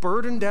are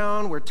burdened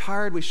down, we're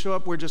tired, we show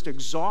up, we're just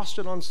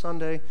exhausted on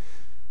Sunday.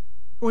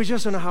 We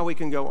just don't know how we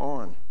can go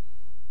on.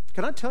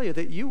 Can I tell you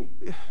that you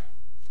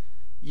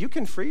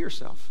can free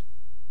yourself?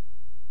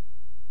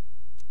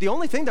 The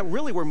only thing that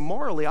really we're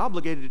morally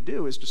obligated to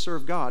do is to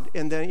serve God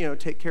and then,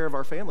 take care of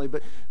our family.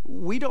 But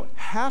we don't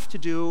have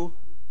to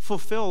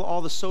fulfill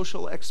all the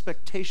social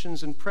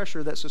expectations and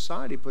pressure that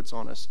society puts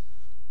on us.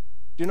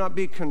 Do not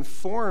be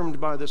conformed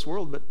by this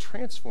world, but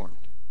transformed.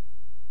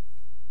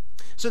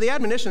 So the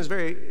admonition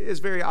is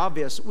very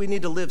obvious. We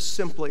need to live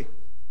simply.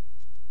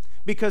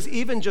 Because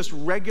even just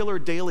regular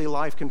daily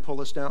life can pull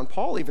us down.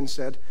 Paul even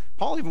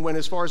went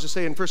as far as to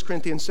say in 1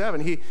 Corinthians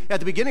 7, at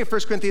the beginning of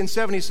 1 Corinthians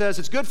 7, he says,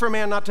 it's good for a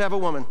man not to have a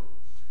woman.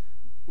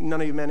 None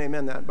of you men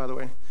amen that, by the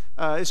way.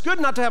 It's good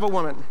not to have a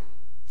woman.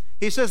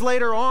 He says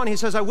later on,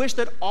 I wish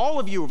that all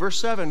of you, verse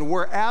 7,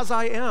 were as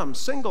I am,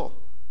 single.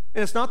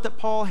 And it's not that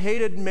Paul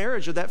hated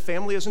marriage or that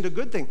family isn't a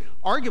good thing.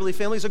 Arguably,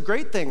 family is a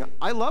great thing.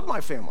 I love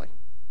my family.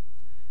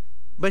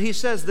 But he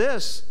says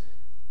this,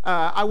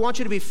 I want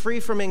you to be free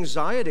from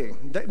anxiety.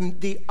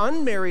 The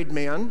unmarried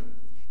man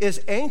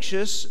is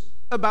anxious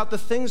about the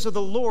things of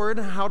the Lord,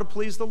 how to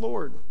please the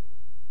Lord.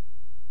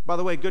 By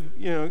the way,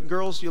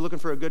 girls, you're looking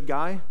for a good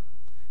guy.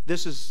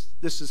 This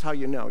is how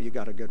you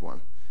got a good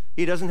one.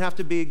 He doesn't have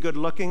to be good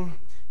looking.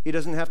 He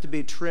doesn't have to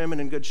be trim and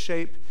in good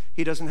shape.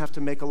 He doesn't have to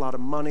make a lot of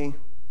money.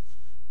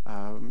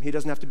 He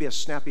doesn't have to be a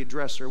snappy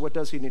dresser. What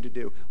does he need to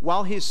do?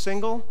 While he's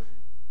single,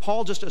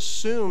 Paul just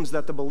assumes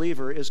that the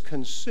believer is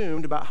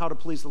consumed about how to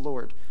please the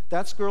Lord.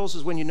 That's, girls,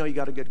 is when you know you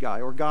got a good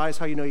guy, or guys,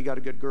 how you know you got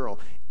a good girl.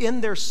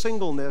 In their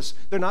singleness,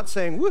 they're not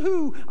saying,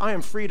 woohoo, I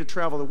am free to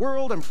travel the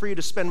world, I'm free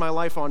to spend my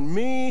life on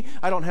me,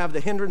 I don't have the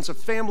hindrance of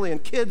family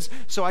and kids,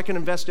 so I can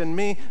invest in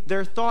me.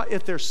 Their thought,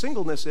 if their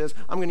singleness is,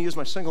 I'm going to use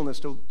my singleness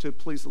to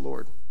please the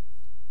Lord.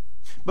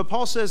 But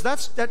Paul says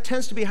that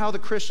tends to be how the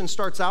Christian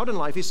starts out in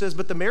life. He says,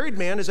 but the married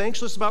man is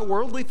anxious about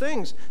worldly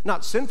things,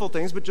 not sinful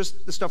things, but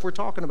just the stuff we're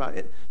talking about,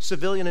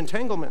 civilian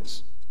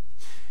entanglements.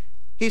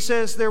 He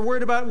says they're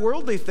worried about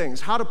worldly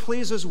things, how to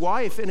please his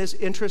wife, and his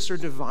interests are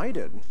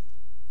divided.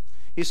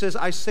 He says,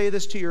 I say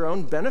this to your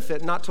own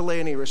benefit, not to lay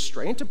any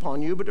restraint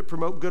upon you, but to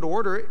promote good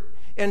order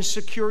and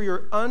secure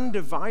your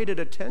undivided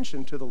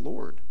attention to the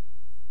Lord.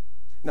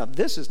 Now,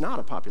 this is not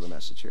a popular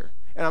message here.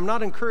 And I'm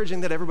not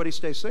encouraging that everybody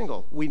stay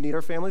single. We need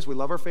our families. We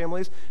love our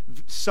families.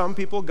 Some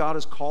people, God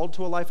has called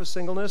to a life of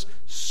singleness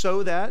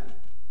so that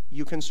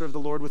you can serve the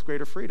Lord with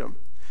greater freedom.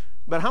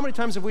 But how many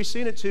times have we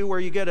seen it too where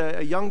you get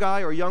a young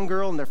guy or a young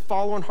girl and they're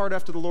following hard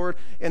after the Lord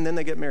and then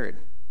they get married?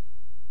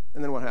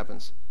 And then what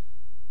happens?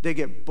 They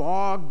get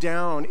bogged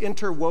down,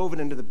 interwoven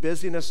into the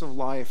busyness of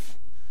life,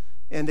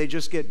 and they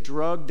just get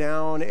drugged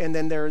down, and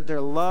then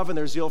their love and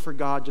their zeal for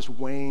God just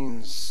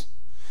wanes.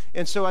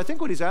 And so I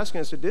think what he's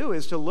asking us to do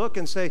is to look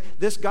and say,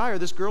 this guy or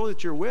this girl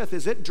that you're with,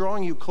 is it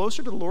drawing you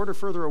closer to the Lord or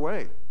further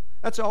away?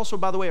 That's also,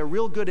 by the way, a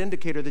real good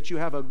indicator that you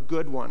have a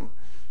good one.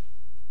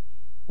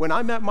 When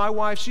I met my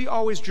wife, she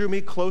always drew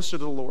me closer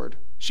to the Lord.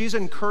 She's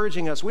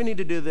encouraging us. We need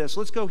to do this.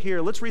 Let's go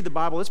here. Let's read the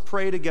Bible. Let's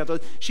pray together.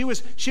 She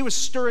was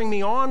stirring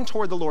me on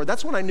toward the Lord.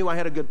 That's when I knew I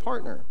had a good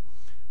partner.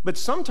 But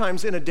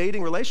sometimes in a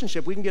dating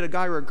relationship, we can get a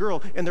guy or a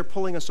girl, and they're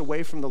pulling us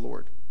away from the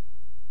Lord.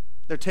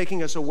 They're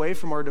taking us away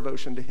from our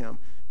devotion to him.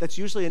 That's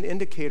usually an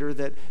indicator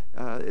that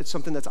it's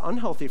something that's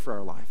unhealthy for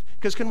our life.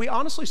 Because can we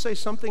honestly say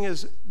something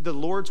is the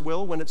Lord's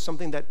will when it's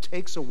something that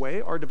takes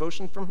away our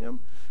devotion from him?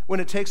 When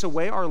it takes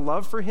away our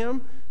love for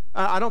him?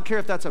 I don't care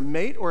if that's a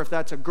mate or if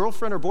that's a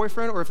girlfriend or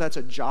boyfriend or if that's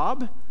a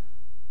job.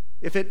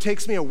 If it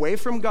takes me away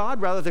from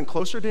God rather than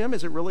closer to him,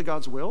 is it really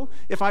God's will?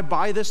 If I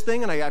buy this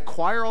thing and I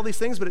acquire all these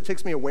things, but it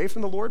takes me away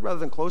from the Lord rather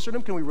than closer to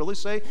him, can we really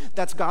say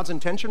that's God's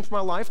intention for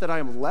my life, that I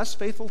am less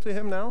faithful to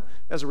him now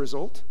as a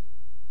result?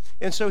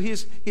 And so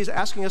he's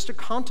asking us to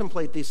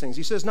contemplate these things.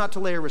 He says not to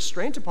lay a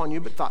restraint upon you,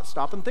 but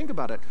stop and think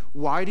about it.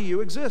 Why do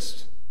you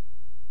exist?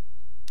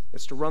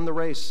 It's to run the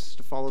race,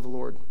 to follow the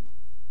Lord.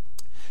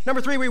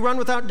 Number 3, we run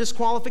without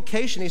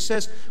disqualification. He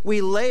says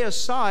we lay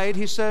aside,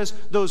 he says,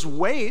 those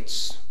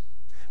weights,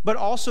 but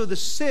also the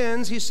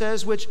sins, he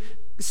says, which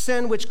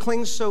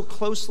clings so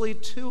closely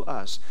to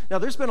us. Now,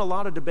 there's been a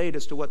lot of debate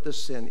as to what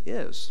this sin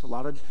is, a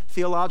lot of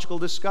theological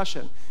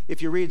discussion.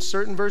 If you read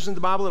certain versions of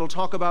the Bible, it'll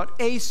talk about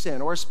a sin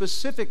or a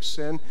specific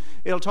sin.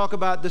 It'll talk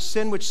about the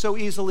sin which so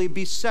easily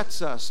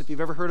besets us. If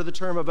you've ever heard of the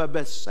term of a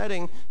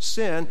besetting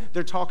sin,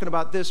 they're talking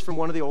about this from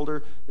one of the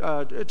older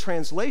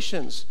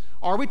translations.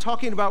 Are we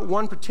talking about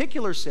one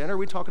particular sin, or are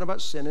we talking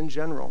about sin in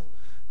general?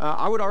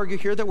 I would argue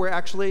here that we're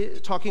actually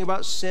talking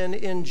about sin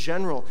in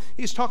general.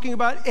 He's talking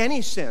about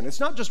any sin. It's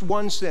not just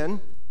one sin.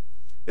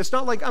 It's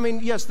not like,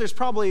 yes, there's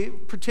probably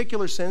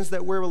particular sins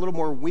that we're a little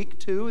more weak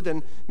to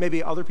than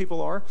maybe other people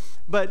are,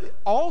 but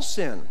all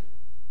sin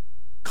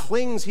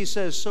clings, he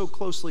says, so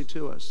closely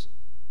to us.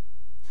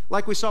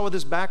 Like we saw with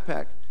this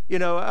backpack.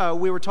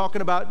 We were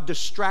talking about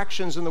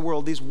distractions in the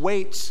world, these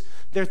weights.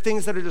 They're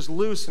things that are just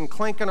loose and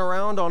clanking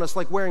around on us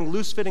like wearing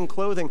loose-fitting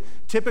clothing.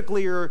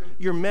 Typically, your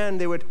men,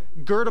 they would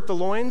gird up the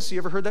loins. You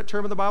ever heard that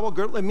term in the Bible?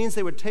 It means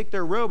they would take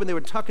their robe and they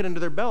would tuck it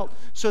into their belt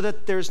so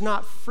that there's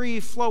not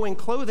free-flowing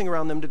clothing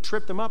around them to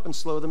trip them up and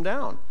slow them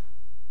down.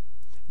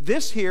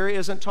 This here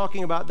isn't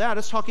talking about that.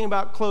 It's talking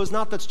about clothes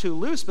not that's too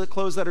loose, but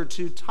clothes that are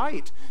too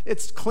tight.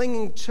 It's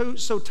clinging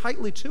so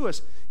tightly to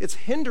us. It's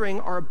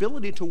hindering our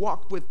ability to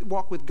walk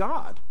with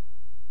God.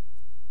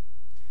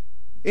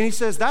 And he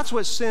says that's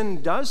what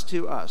sin does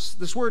to us.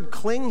 This word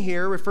cling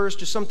here refers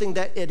to something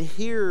that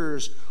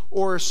adheres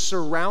or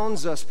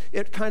surrounds us.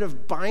 It kind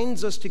of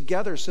binds us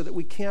together so that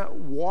we can't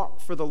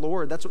walk for the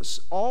Lord. That's what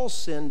all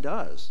sin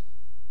does.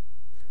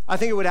 I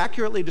think it would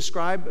accurately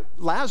describe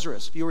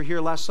Lazarus. If you were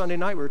here last Sunday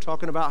night, we were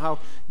talking about how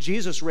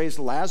Jesus raised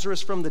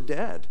Lazarus from the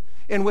dead.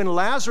 And when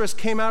Lazarus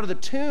came out of the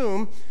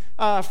tomb,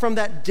 from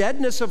that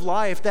deadness of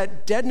life,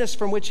 that deadness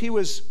from which he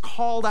was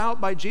called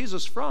out by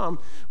Jesus from,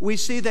 we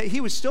see that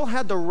he still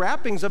had the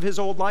wrappings of his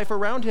old life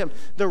around him.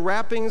 The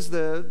wrappings,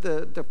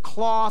 the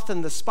cloth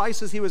and the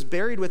spices he was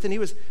buried with, and he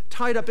was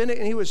tied up in it,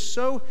 and he was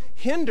so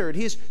hindered.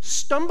 He's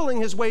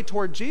stumbling his way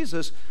toward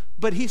Jesus,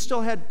 but he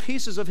still had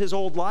pieces of his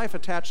old life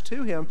attached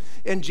to him.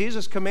 And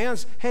Jesus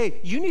commands, hey,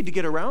 you need to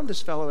get around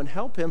this fellow and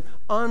help him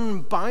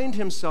unbind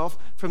himself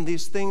from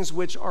these things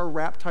which are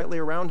wrapped tightly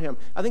around him.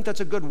 I think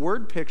that's a good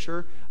word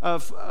picture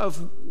of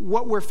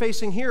what we're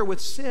facing here with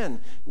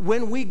sin.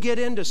 When we get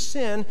into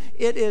sin,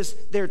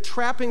 they're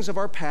trappings of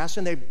our past,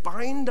 and they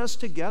bind us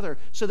together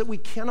so that we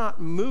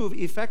cannot move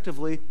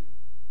effectively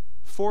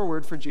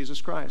forward for Jesus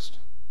Christ.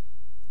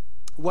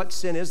 What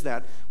sin is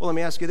that? Well, let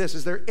me ask you this.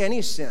 Is there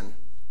any sin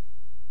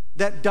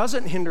that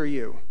doesn't hinder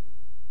you?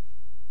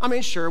 I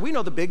mean, sure, we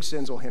know the big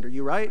sins will hinder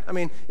you, right? I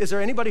mean, is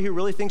there anybody who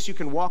really thinks you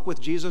can walk with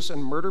Jesus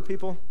and murder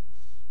people?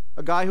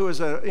 A guy who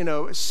is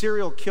a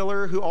serial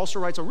killer who also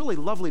writes a really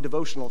lovely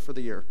devotional for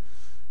the year.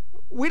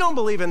 We don't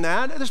believe in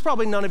that. There's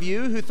probably none of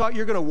you who thought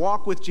you're going to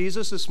walk with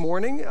Jesus this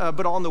morning,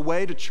 but on the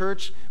way to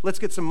church, let's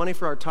get some money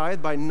for our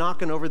tithe by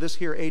knocking over this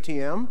here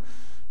ATM.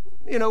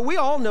 We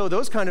all know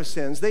those kind of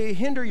sins. They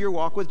hinder your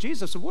walk with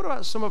Jesus. So what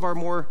about some of our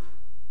more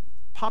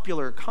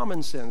popular,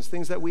 common sins,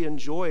 things that we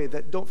enjoy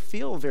that don't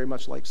feel very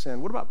much like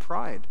sin? What about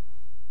pride?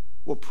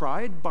 Will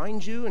pride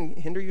bind you and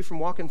hinder you from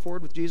walking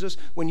forward with Jesus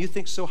when you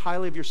think so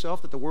highly of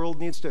yourself that the world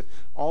needs to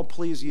all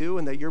please you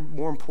and that you're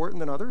more important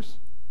than others?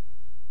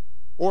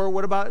 Or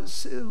what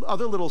about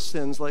other little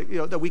sins like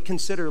that we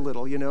consider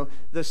little,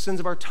 the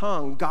sins of our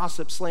tongue,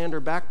 gossip, slander,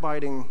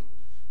 backbiting?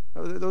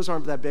 Those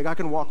aren't that big. I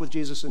can walk with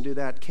Jesus and do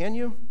that. Can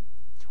you?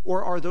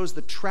 Or are those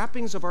the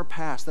trappings of our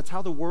past? That's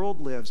how the world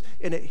lives,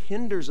 and it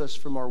hinders us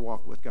from our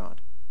walk with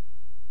God.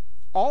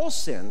 All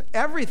sin,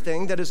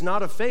 everything that is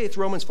not of faith,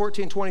 Romans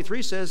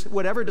 14:23 says,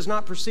 whatever does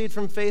not proceed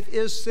from faith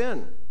is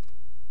sin.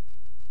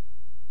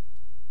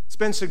 It's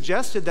been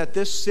suggested that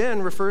this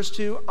sin refers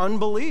to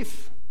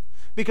unbelief,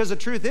 because the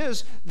truth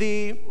is,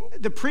 the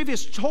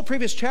whole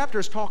previous chapter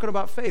is talking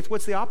about faith.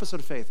 What's the opposite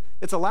of faith?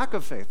 It's a lack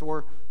of faith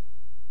or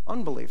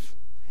unbelief.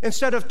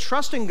 Instead of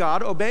trusting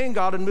God, obeying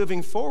God, and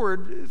moving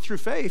forward through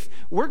faith,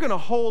 we're going to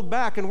hold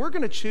back and we're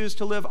going to choose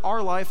to live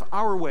our life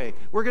our way.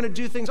 We're going to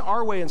do things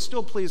our way and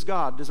still please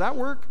God. Does that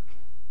work?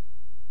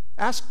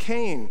 Ask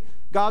Cain.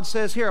 God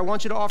says, here, I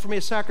want you to offer me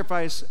a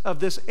sacrifice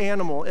of this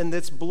animal, and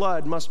its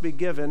blood must be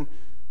given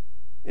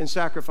in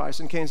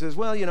sacrifice. And Cain says,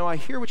 well, I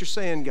hear what you're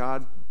saying,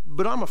 God,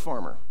 but I'm a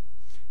farmer.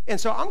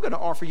 And so I'm going to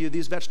offer you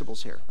these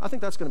vegetables here. I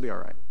think that's going to be all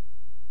right.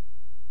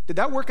 Did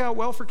that work out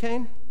well for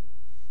Cain?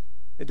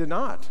 It did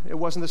not. It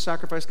wasn't the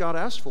sacrifice God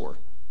asked for.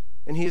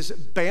 And he's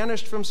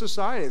banished from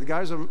society. The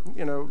guy's a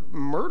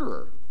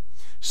murderer.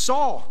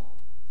 Saul.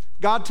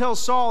 God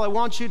tells Saul, I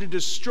want you to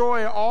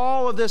destroy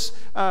all of this,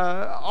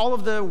 all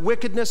of the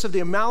wickedness of the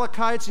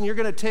Amalekites, and you're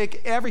going to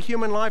take every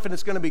human life and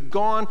it's going to be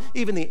gone.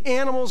 Even the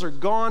animals are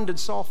gone. Did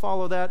Saul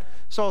follow that?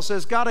 Saul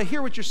says, God, I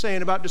hear what you're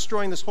saying about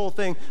destroying this whole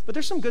thing, but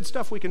there's some good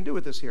stuff we can do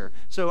with this here.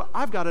 So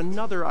I've got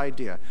another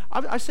idea.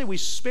 I say we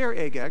spare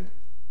Agag.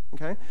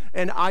 Okay?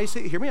 And I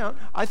say, hear me out,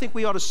 I think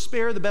we ought to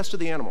spare the best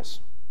of the animals.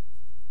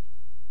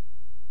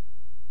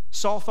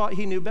 Saul thought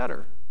he knew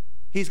better.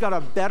 He's got a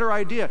better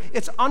idea.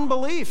 It's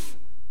unbelief.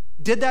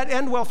 Did that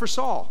end well for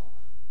Saul?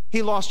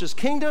 He lost his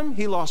kingdom,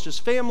 he lost his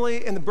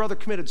family, and the brother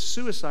committed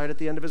suicide at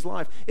the end of his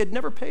life. It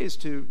never pays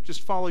to just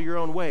follow your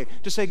own way.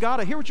 To say, God,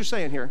 I hear what you're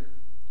saying here,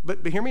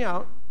 but hear me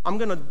out. I'm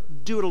going to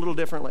do it a little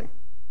differently.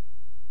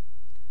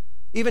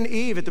 Even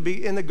Eve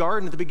in the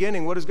garden at the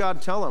beginning, what does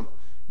God tell him?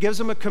 Gives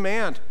him a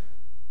command.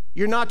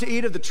 You're not to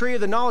eat of the tree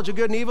of the knowledge of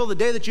good and evil. The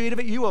day that you eat of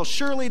it, you will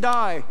surely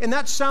die. And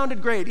that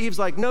sounded great. Eve's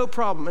like, no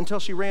problem, until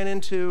she ran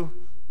into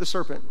the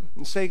serpent.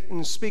 And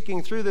Satan,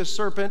 speaking through this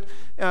serpent,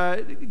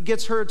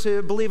 gets her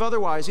to believe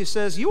otherwise. He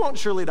says, you won't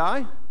surely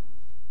die.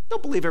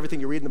 Don't believe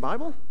everything you read in the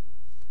Bible.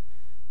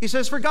 He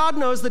says, for God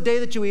knows the day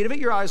that you eat of it,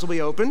 your eyes will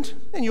be opened,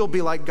 and you'll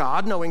be like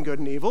God, knowing good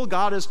and evil.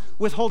 God is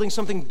withholding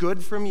something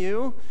good from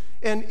you.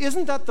 And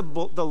isn't that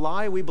the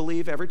lie we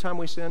believe every time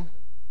we sin?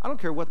 I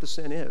don't care what the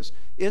sin is.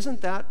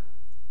 Isn't that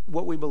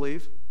what we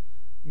believe?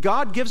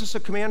 God gives us a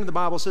command in the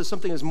Bible, says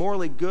something is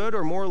morally good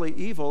or morally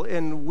evil,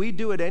 and we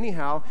do it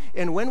anyhow.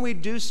 And when we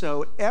do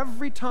so,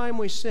 every time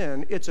we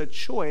sin, it's a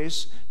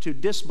choice to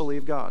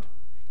disbelieve God.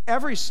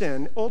 Every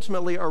sin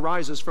ultimately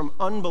arises from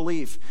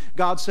unbelief.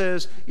 God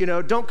says,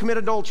 don't commit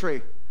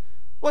adultery.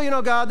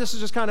 Well, God, this is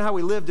just kind of how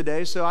we live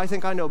today, so I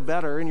think I know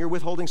better, and you're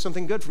withholding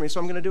something good from me, so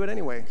I'm going to do it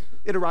anyway.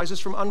 It arises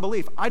from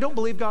unbelief. I don't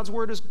believe God's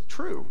word is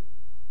true.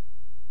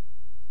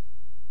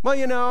 Well,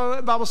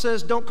 the Bible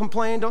says, don't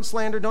complain, don't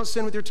slander, don't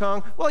sin with your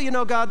tongue.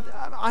 Well, God,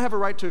 I have a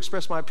right to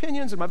express my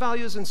opinions and my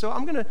values, and so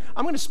I'm going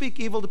to speak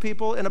evil to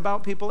people and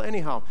about people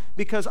anyhow,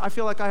 because I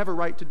feel like I have a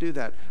right to do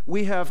that.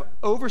 We have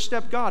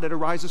overstepped God. It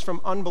arises from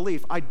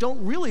unbelief. I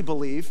don't really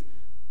believe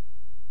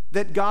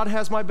that God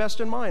has my best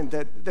in mind,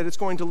 that it's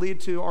going to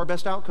lead to our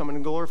best outcome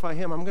and glorify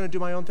Him. I'm going to do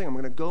my own thing. I'm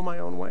going to go my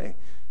own way.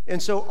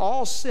 And so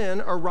all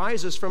sin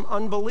arises from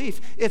unbelief.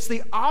 It's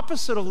the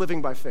opposite of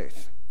living by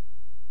faith.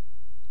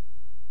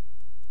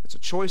 It's a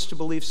choice to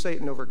believe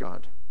Satan over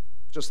God,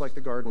 just like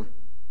the garden.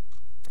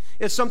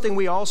 It's something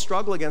we all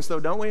struggle against, though,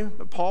 don't we?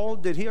 Paul,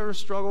 did he ever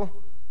struggle?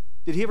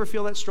 Did he ever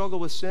feel that struggle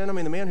with sin? I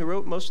mean, the man who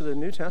wrote most of the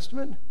New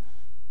Testament,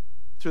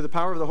 through the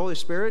power of the Holy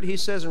Spirit, he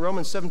says in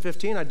Romans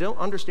 7:15, I don't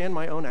understand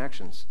my own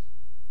actions.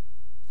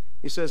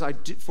 He says, I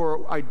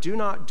do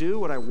not do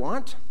what I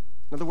want.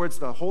 In other words,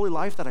 the holy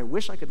life that I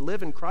wish I could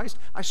live in Christ,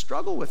 I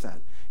struggle with that.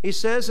 He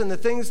says,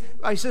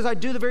 I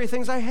do the very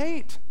things I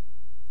hate.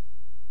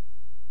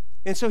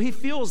 And so he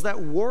feels that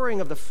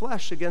warring of the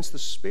flesh against the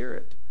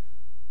spirit,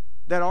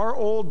 that our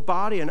old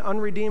body and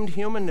unredeemed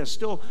humanness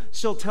still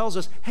tells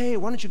us, hey,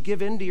 why don't you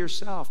give in to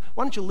yourself?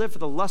 Why don't you live for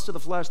the lust of the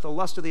flesh, the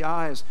lust of the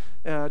eyes,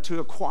 to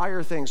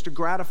acquire things, to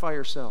gratify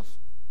yourself?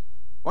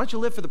 Why don't you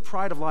live for the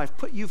pride of life?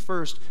 Put you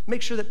first.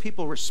 Make sure that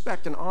people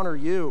respect and honor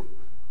you.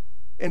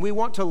 And we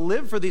want to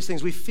live for these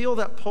things. We feel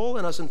that pull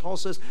in us, and Paul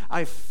says,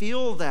 I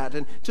feel that.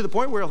 And to the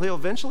point where he'll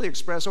eventually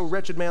express, oh,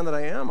 wretched man that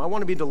I am, I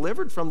want to be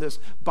delivered from this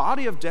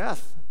body of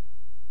death.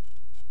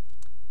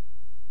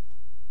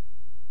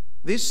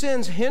 These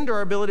sins hinder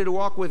our ability to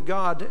walk with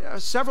God.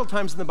 Several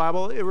times in the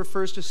Bible, it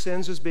refers to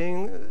sins as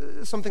being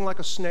something like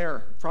a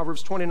snare.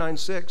 Proverbs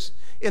 29:6.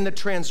 In the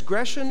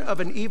transgression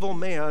of an evil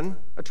man,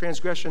 a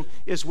transgression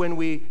is when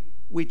we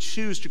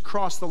choose to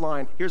cross the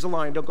line. Here's a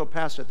line, don't go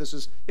past it. This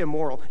is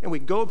immoral. And we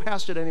go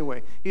past it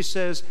anyway. He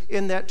says,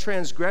 in that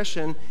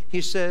transgression,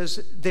 he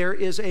says, there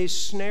is a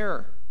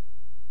snare.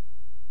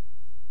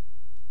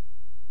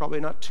 Probably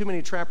not too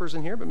many trappers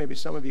in here, but maybe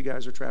some of you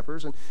guys are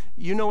trappers. And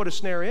you know what a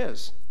snare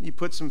is. You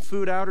put some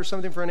food out or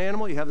something for an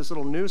animal. You have this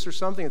little noose or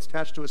something. It's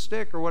attached to a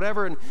stick or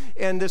whatever.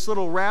 And this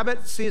little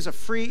rabbit sees a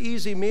free,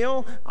 easy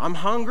meal. I'm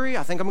hungry.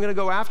 I think I'm going to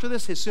go after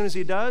this. As soon as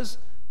he does,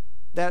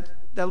 that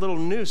little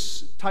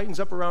noose tightens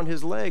up around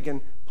his leg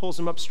and pulls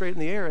him up straight in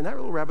the air. And that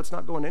little rabbit's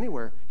not going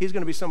anywhere. He's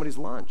going to be somebody's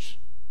lunch.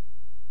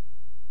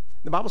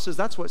 The Bible says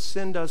that's what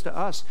sin does to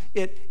us.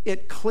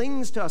 It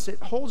clings to us.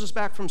 It holds us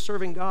back from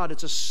serving God.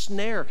 It's a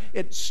snare.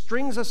 It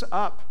strings us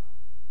up.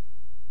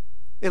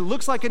 It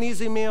looks like an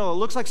easy meal. It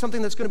looks like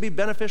something that's going to be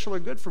beneficial or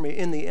good for me.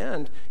 In the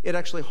end, it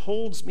actually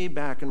holds me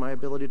back in my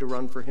ability to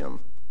run for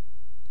him.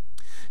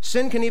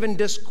 Sin can even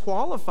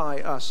disqualify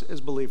us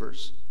as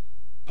believers.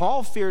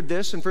 Paul feared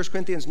this in 1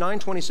 Corinthians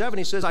 9:27.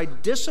 He says, I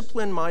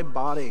discipline my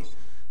body.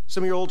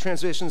 Some of your old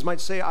translations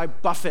might say, I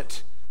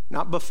buffet,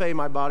 not buffet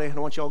my body. I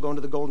don't want you all going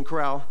to the Golden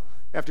Corral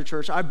after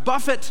church. I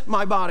buffet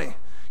my body.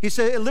 He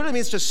said, it literally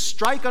means to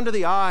strike under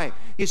the eye.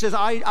 He says,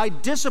 I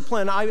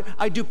discipline,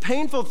 I do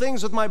painful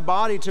things with my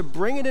body to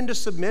bring it into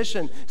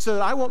submission so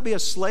that I won't be a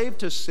slave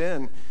to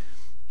sin.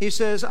 He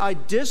says, I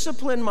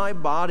discipline my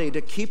body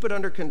to keep it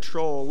under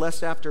control,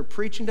 lest after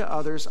preaching to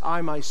others,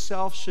 I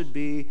myself should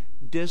be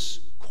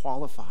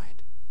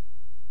disqualified.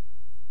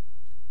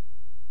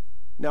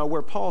 Now,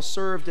 where Paul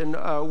served and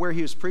where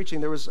he was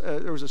preaching, there was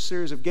a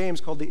series of games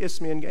called the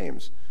Isthmian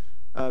Games.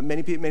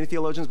 Many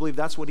theologians believe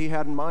that's what he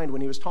had in mind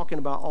when he was talking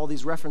about all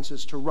these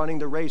references to running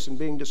the race and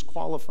being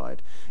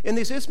disqualified. In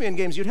these Isthmian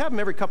Games, you'd have them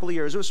every couple of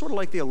years. It was sort of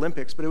like the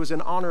Olympics, but it was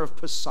in honor of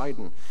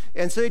Poseidon.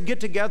 And so they'd get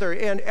together,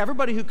 and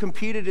everybody who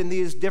competed in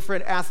these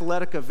different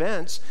athletic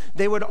events,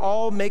 they would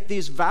all make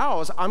these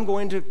vows. I'm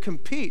going to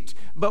compete,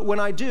 but when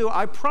I do,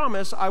 I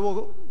promise I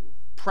will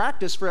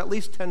practice for at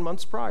least 10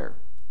 months prior.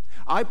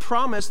 I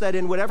promise that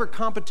in whatever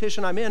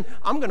competition I'm in,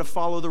 I'm going to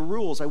follow the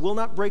rules. I will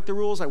not break the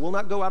rules. I will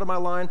not go out of my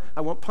line.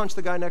 I won't punch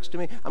the guy next to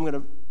me. I'm going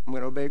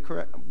to obey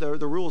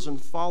the rules and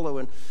follow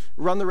and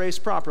run the race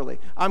properly.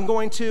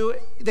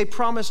 They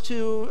promise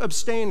to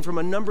abstain from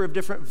a number of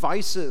different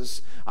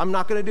vices. I'm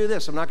not going to do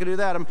this. I'm not going to do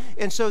that.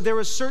 And so there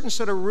was a certain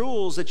set of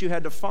rules that you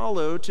had to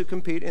follow to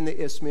compete in the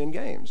Isthmian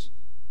Games.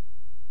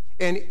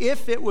 And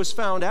if it was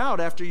found out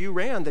after you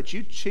ran that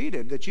you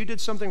cheated, that you did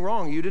something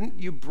wrong,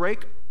 you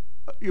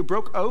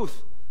broke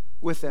oath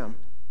with them,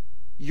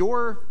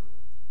 your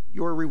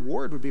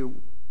reward would be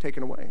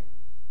taken away.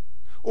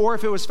 Or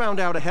if it was found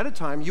out ahead of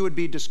time, you would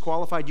be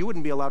disqualified. You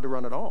wouldn't be allowed to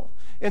run at all.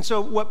 And so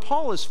what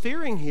Paul is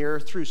fearing here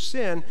through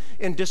sin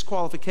and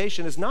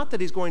disqualification is not that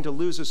he's going to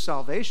lose his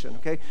salvation,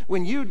 okay?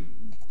 When you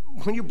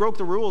broke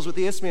the rules with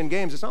the Isthmian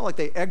Games, it's not like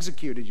they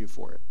executed you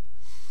for it.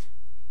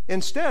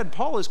 Instead,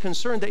 Paul is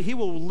concerned that he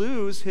will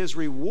lose his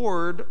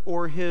reward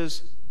or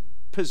his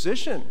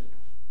position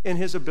in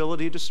his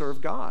ability to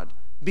serve God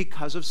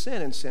because of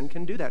sin, and sin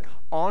can do that.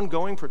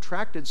 Ongoing,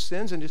 protracted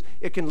sins, and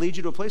it can lead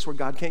you to a place where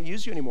God can't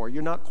use you anymore.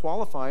 You're not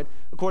qualified.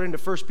 According to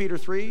 1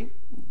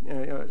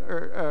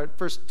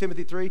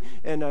 Timothy 3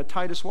 and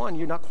Titus 1,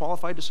 you're not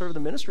qualified to serve the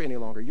ministry any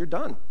longer. You're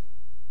done.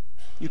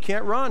 You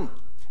can't run.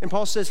 And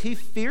Paul says he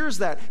fears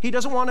that. He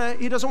doesn't want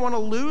to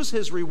lose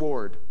his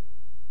reward.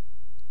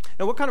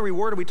 Now, what kind of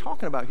reward are we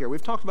talking about here?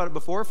 We've talked about it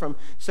before from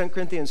 2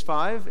 Corinthians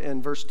 5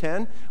 and verse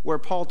 10, where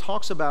Paul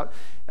talks about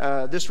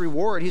this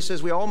reward. He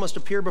says, we all must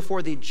appear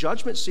before the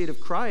judgment seat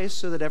of Christ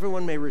so that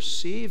everyone may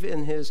receive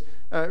in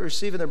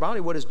their body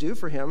what is due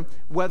for him,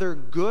 whether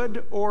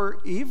good or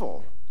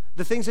evil.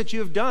 The things that you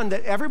have done,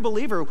 that every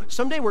believer,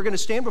 someday we're going to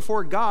stand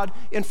before God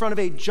in front of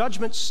a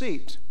judgment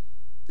seat.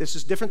 This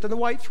is different than the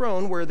white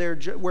throne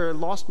where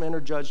lost men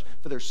are judged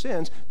for their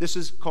sins. This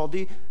is called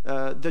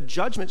the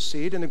judgment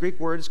seat, and the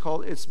Greek word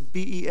it's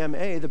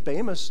B-E-M-A, the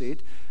Bema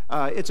seat.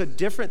 It's a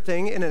different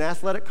thing in an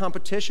athletic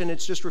competition. It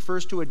just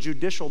refers to a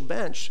judicial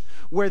bench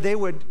where they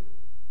would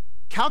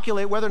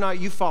calculate whether or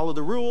not you followed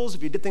the rules,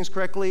 if you did things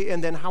correctly,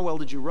 and then how well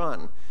did you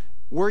run.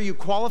 Were you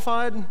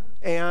qualified,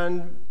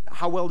 and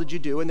how well did you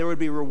do? And there would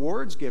be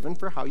rewards given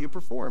for how you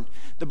performed.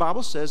 The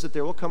Bible says that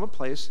there will come a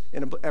place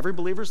in every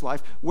believer's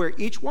life where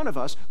each one of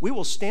us, we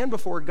will stand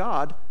before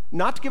God,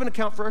 not to give an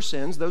account for our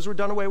sins. Those were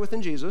done away with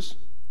in Jesus.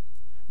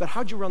 But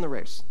how'd you run the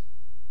race?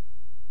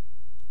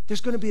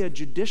 There's going to be a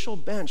judicial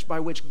bench by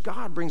which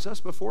God brings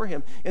us before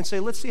him and say,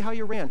 let's see how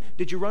you ran.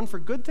 Did you run for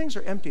good things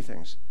or empty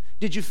things?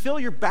 Did you fill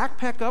your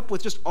backpack up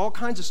with just all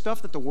kinds of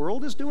stuff that the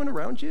world is doing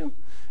around you?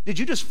 Did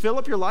you just fill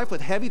up your life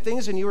with heavy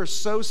things and you were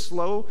so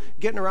slow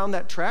getting around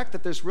that track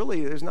that there's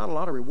not a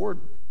lot of reward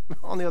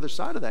on the other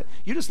side of that?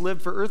 You just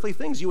lived for earthly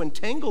things. You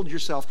entangled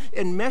yourself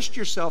and meshed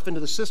yourself into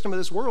the system of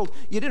this world.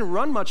 You didn't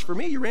run much for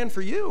me, you ran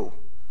for you.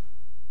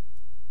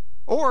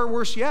 Or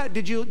worse yet,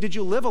 did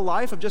you live a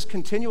life of just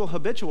continual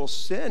habitual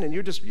sin, and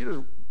you're just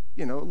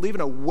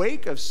leaving a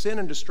wake of sin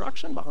and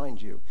destruction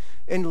behind you,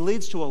 and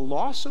leads to a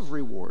loss of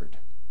reward?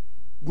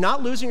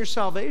 Not losing your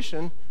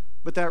salvation,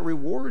 but that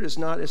reward is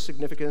not as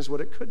significant as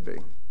what it could be.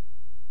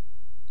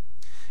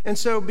 And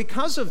so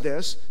because of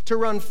this, to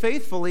run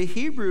faithfully,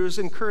 Hebrews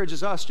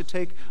encourages us to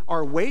take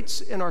our weights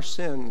and our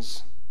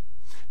sins,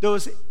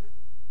 those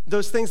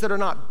things that are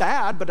not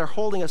bad but are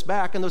holding us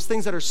back, and those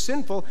things that are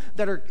sinful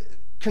that are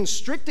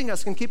constricting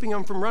us and keeping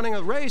them from running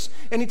a race,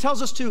 and he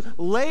tells us to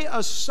lay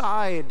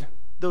aside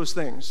those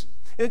things.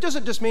 And it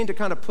doesn't just mean to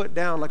kind of put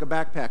down like a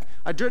backpack.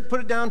 I put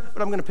it down,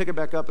 but I'm going to pick it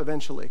back up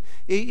eventually.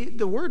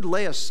 The word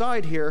lay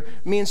aside here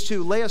means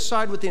to lay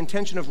aside with the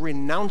intention of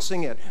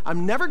renouncing it.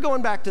 I'm never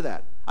going back to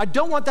that. I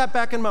don't want that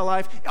back in my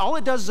life. All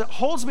it does is it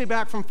holds me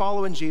back from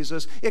following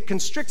Jesus. It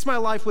constricts my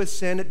life with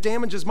sin. It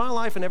damages my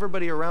life and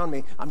everybody around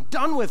me. I'm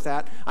done with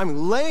that.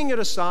 I'm laying it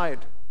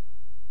aside.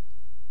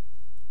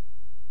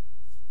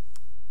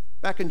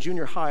 Back in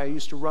junior high, I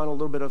used to run a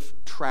little bit of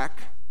track.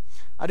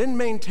 I didn't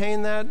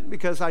maintain that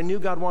because I knew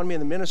God wanted me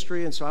in the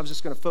ministry, and so I was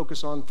just going to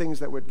focus on things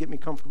that would get me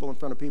comfortable in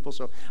front of people.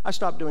 So I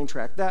stopped doing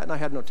track, and I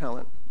had no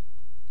talent.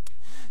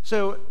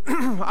 So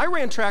I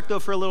ran track, though,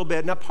 for a little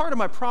bit. Now, part of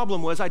my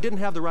problem was I didn't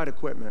have the right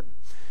equipment.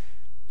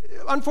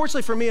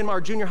 Unfortunately for me, in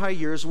our junior high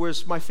years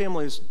was my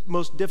family's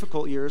most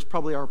difficult years,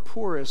 probably our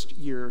poorest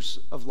years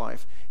of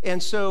life.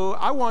 And so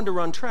I wanted to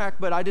run track,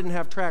 but I didn't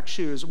have track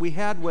shoes. We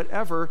had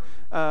whatever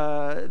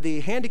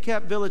the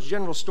Handicap Village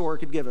General Store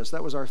could give us.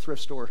 That was our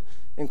thrift store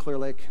in Clear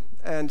Lake.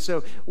 And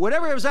so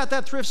whatever was at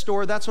that thrift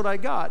store, that's what I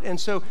got. And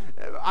so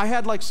I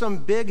had like some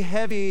big,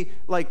 heavy,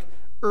 like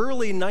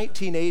early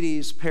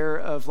 1980s pair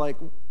of like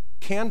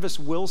canvas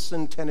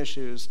Wilson tennis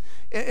shoes.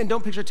 And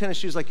don't picture tennis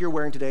shoes like you're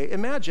wearing today.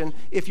 Imagine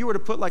if you were to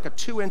put like a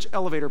 2-inch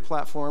elevator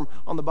platform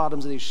on the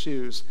bottoms of these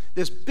shoes.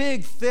 This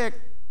big, thick,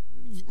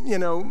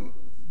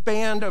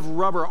 band of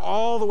rubber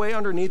all the way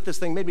underneath this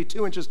thing, maybe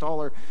 2 inches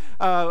taller.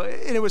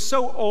 And it was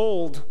so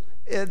old,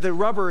 the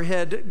rubber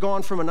had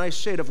gone from a nice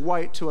shade of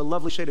white to a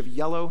lovely shade of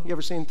yellow. You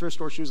ever seen thrift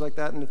store shoes like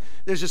that? And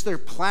they're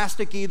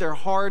plasticky, they're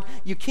hard.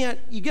 You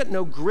get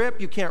no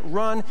grip, you can't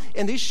run.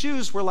 And these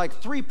shoes were like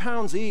 3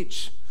 pounds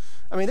each.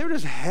 I mean, they were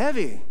just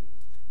heavy.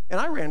 And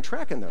I ran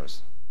track in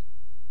those.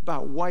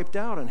 About wiped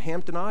out in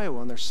Hampton, Iowa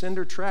on their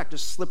cinder track,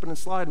 just slipping and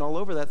sliding all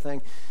over that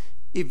thing.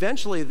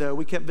 Eventually, though,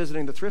 we kept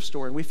visiting the thrift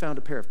store and we found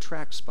a pair of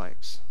track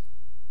spikes,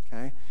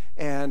 okay?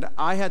 And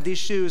I had these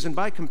shoes, and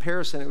by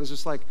comparison, it was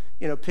just like,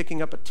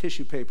 picking up a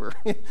tissue paper,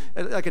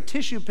 like a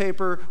tissue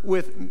paper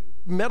with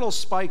metal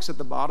spikes at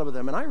the bottom of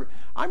them. And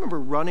I remember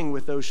running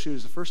with those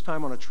shoes the first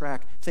time on a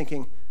track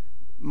thinking,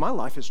 my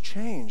life has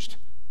changed.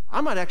 I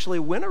might actually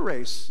win a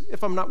race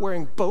if I'm not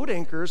wearing boat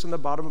anchors on the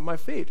bottom of my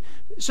feet.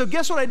 So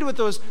guess what I did with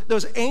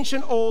those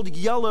ancient old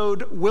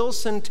yellowed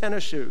Wilson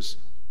tennis shoes?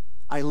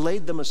 I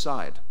laid them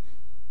aside.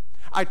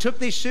 I took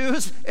these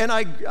shoes and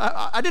I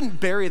didn't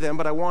bury them,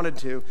 but I wanted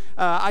to.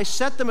 I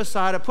set them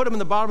aside. I put them in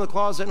the bottom of the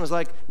closet and was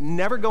like,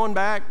 never going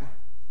back.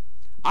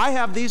 I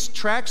have these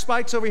track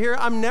spikes over here.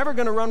 I'm never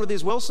going to run with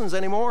these Wilsons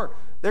anymore.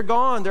 They're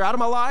gone. They're out of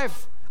my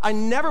life. I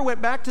never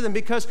went back to them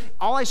because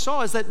all I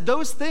saw is that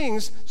those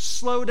things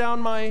slow down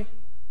my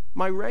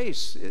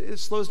race. It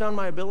slows down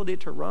my ability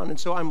to run. And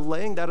so I'm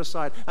laying that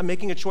aside. I'm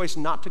making a choice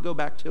not to go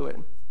back to it.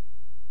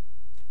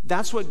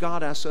 That's what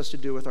God asks us to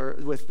do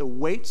with the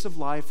weights of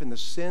life and the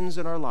sins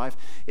in our life,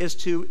 is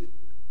to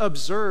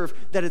observe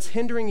that it's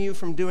hindering you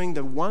from doing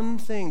the one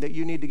thing that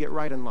you need to get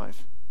right in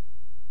life.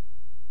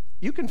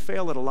 You can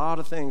fail at a lot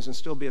of things and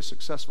still be a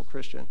successful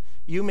Christian.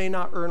 You may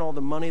not earn all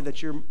the money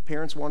that your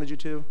parents wanted you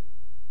to.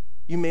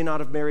 You may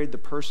not have married the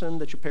person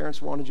that your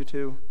parents wanted you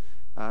to.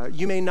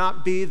 You may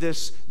not be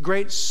this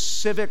great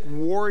civic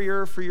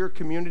warrior for your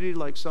community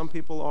like some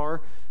people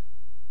are.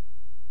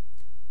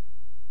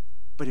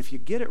 But if you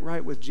get it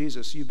right with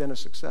Jesus, you've been a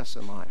success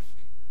in life.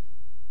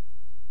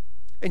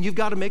 And you've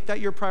got to make that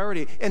your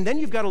priority. And then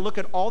you've got to look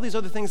at all these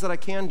other things that I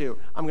can do.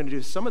 I'm going to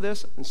do some of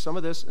this and some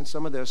of this and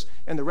some of this.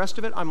 And the rest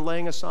of it, I'm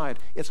laying aside.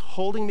 It's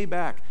holding me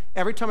back.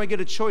 Every time I get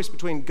a choice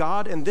between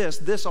God and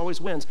this always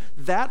wins.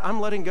 That I'm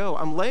letting go.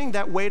 I'm laying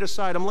that weight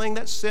aside. I'm laying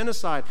that sin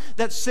aside.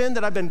 That sin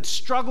that I've been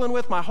struggling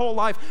with my whole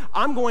life,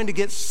 I'm going to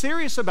get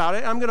serious about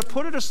it. I'm going to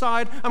put it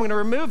aside. I'm going to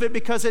remove it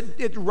because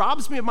it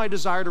robs me of my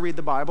desire to read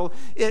the Bible.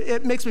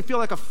 It makes me feel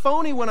like a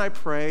phony when I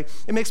pray.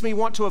 It makes me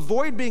want to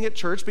avoid being at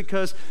church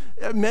because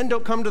men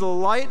don't come to the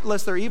light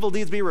lest their evil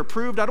deeds be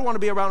reproved. I don't want to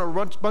be around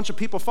a bunch of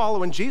people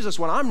following Jesus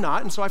when I'm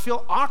not, and so I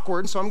feel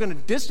awkward, so I'm going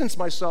to distance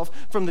myself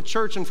from the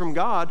church and from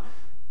God.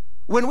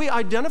 When we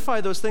identify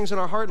those things in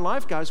our heart and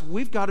life, guys,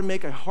 we've got to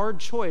make a hard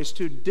choice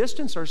to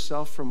distance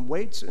ourselves from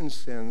weights and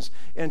sins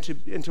and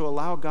to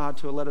allow God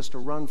to let us to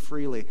run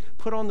freely.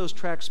 Put on those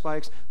track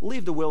spikes,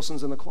 leave the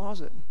Wilsons in the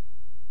closet.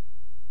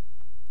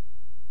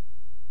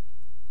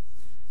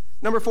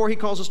 Number 4, he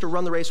calls us to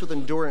run the race with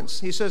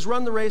endurance. He says,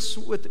 run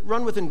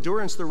with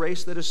endurance the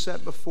race that is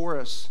set before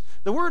us.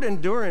 The word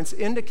endurance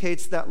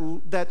indicates that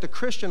the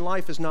Christian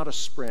life is not a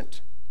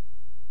sprint.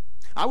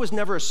 I was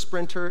never a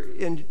sprinter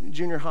in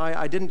junior high.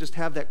 I didn't just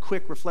have that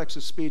quick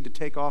reflexive speed to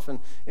take off and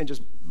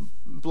just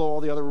blow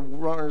all the other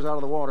runners out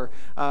of the water.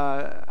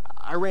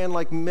 I ran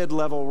like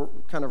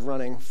mid-level kind of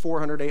running,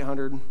 400,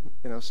 800,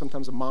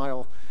 sometimes a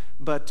mile.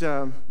 But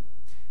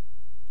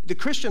the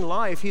Christian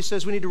life, he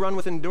says we need to run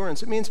with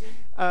endurance. It means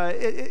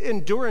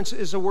endurance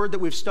is a word that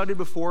we've studied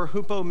before.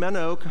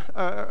 Hupomone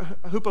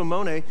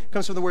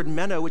comes from the word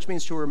meno, which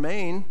means to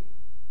remain.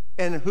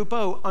 And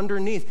hupo,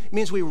 underneath,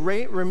 means we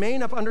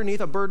remain up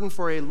underneath a burden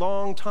for a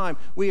long time.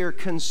 We are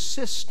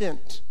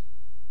consistent.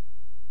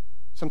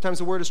 Sometimes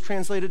the word is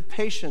translated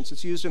patience.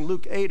 It's used in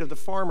Luke 8 of the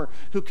farmer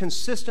who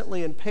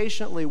consistently and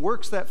patiently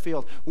works that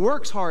field,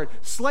 works hard,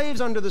 slaves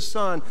under the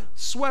sun,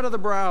 sweat of the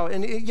brow,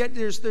 and yet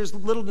there's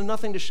little to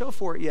nothing to show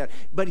for it yet.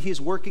 But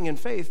he's working in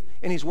faith,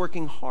 and he's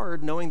working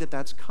hard knowing that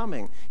that's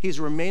coming. He's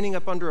remaining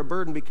up under a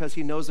burden because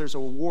he knows there's a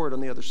reward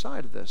on the other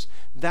side of this.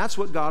 That's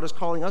what God is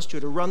calling us to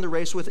run the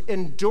race with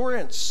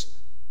endurance.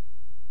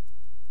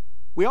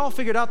 We all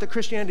figured out that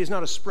Christianity is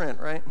not a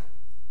sprint, right?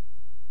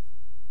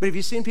 But have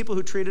you seen people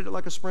who treated it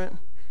like a sprint?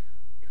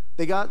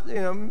 They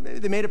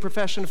made a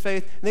profession of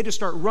faith, and they just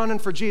start running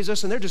for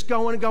Jesus, and they're just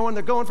going and going,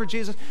 they're going for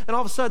Jesus, and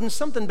all of a sudden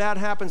something bad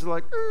happens. They're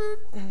like,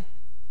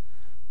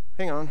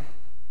 hang on,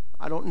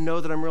 I don't know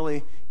that I'm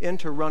really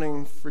into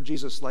running for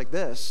Jesus like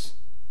this.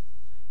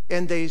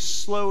 And they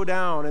slow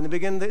down, and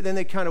then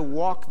they kind of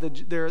walk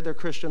their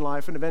Christian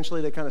life, and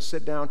eventually they kind of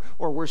sit down,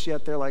 or worse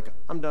yet, they're like,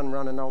 I'm done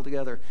running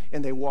altogether,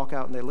 and they walk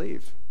out and they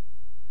leave.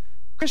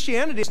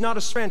 Christianity is not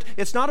a sprint.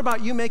 It's not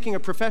about you making a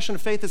profession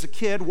of faith as a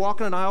kid,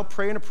 walking an aisle,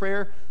 praying a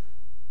prayer,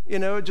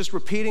 just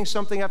repeating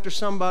something after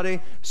somebody,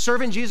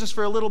 serving Jesus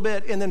for a little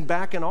bit, and then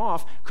backing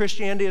off.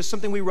 Christianity is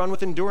something we run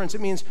with endurance.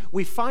 It means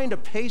we find a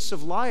pace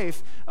of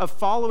life of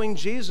following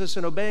Jesus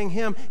and obeying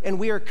him, and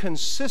we are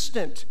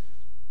consistent.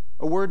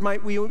 A word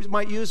we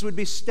might use would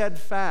be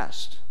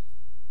steadfast.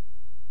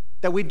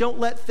 That we don't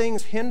let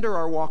things hinder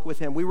our walk with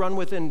him. We run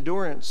with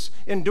endurance.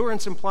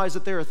 Endurance implies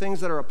that there are things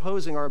that are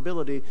opposing our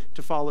ability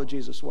to follow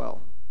Jesus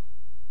well.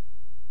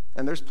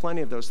 And there's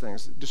plenty of those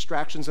things.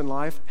 Distractions in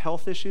life,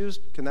 health issues,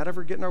 can that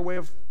ever get in our way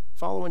of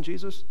following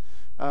Jesus?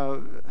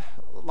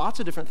 Lots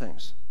of different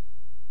things.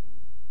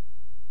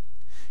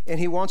 And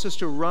he wants us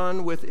to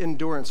run with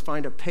endurance,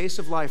 find a pace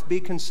of life, be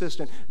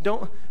consistent.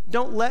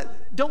 Don't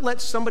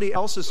let somebody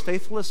else's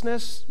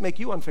faithlessness make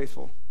you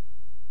unfaithful.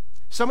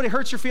 Somebody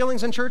hurts your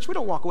feelings in church, we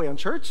don't walk away on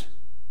church.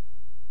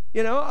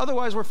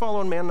 Otherwise we're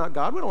following man, not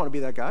God. We don't want to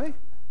be that guy.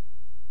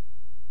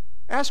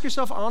 Ask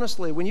yourself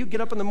honestly, when you get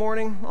up in the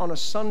morning on a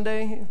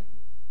Sunday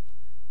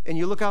and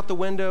you look out the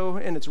window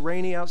and it's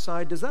rainy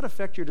outside, does that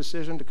affect your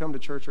decision to come to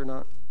church or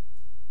not?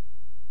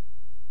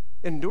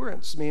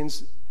 Endurance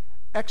means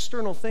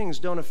external things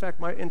don't affect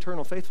my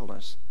internal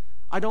faithfulness.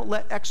 I don't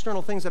let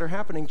external things that are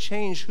happening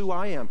change who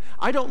I am.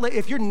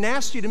 If you're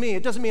nasty to me,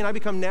 it doesn't mean I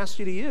become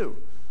nasty to you.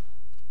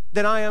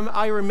 Then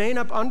I remain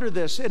up under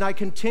this, and I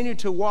continue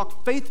to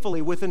walk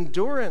faithfully with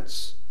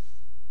endurance.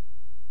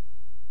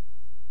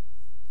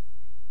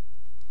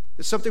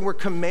 It's something we're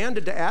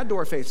commanded to add to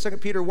our faith. 2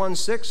 Peter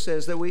 1:6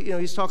 says that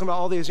he's talking about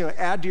all these,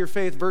 add to your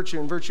faith virtue,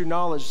 and virtue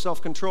knowledge,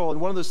 self-control.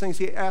 And one of those things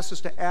he asks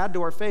us to add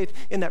to our faith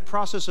in that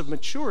process of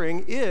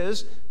maturing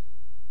is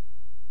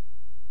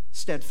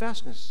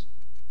steadfastness.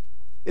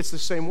 It's the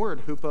same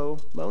word,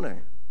 hupomone.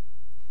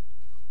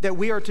 That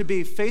we are to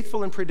be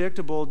faithful and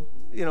predictable,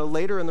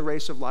 later in the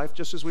race of life,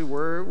 just as we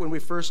were when we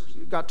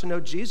first got to know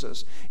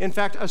Jesus. In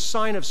fact, a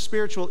sign of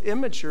spiritual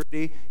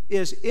immaturity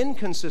is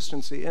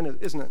inconsistency,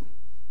 isn't it?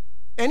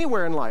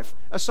 Anywhere in life,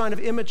 a sign of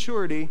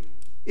immaturity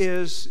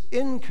is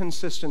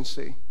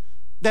inconsistency.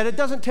 That it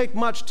doesn't take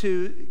much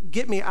to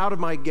get me out of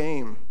my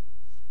game.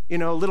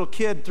 A little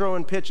kid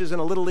throwing pitches in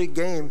a little league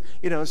game,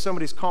 and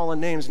somebody's calling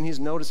names and he's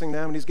noticing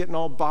them and he's getting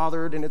all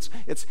bothered and it's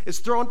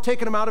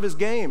taking him out of his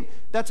game.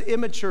 That's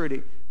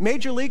immaturity.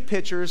 Major league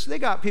pitchers, they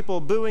got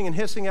people booing and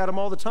hissing at them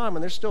all the time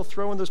and they're still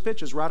throwing those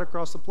pitches right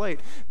across the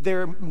plate.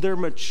 Their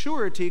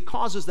maturity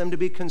causes them to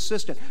be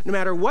consistent. No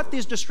matter what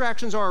these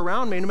distractions are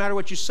around me, no matter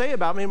what you say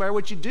about me, no matter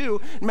what you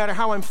do, no matter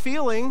how I'm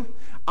feeling,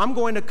 I'm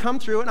going to come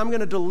through and I'm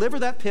going to deliver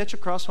that pitch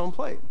across home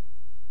plate.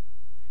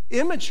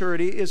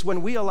 Immaturity is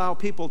when we allow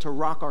people to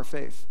rock our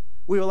faith.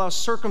 We allow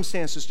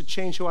circumstances to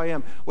change who I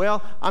am.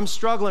 Well, I'm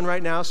struggling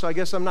right now, so I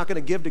guess I'm not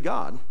going to give to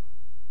God.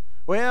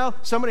 Well,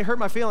 somebody hurt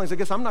my feelings. I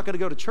guess I'm not going to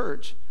go to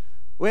church.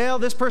 Well,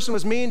 this person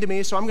was mean to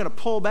me, so I'm going to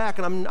pull back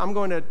and I'm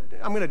going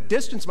to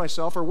distance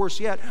myself, or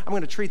worse yet, I'm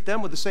going to treat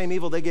them with the same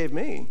evil they gave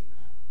me.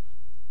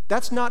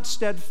 That's not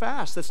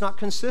steadfast. That's not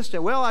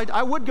consistent. Well,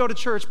 I would go to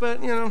church, but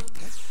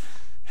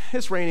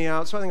it's rainy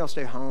out, so I think I'll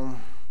stay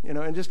home.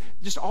 and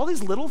just all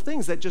these little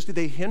things that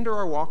they hinder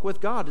our walk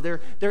with God.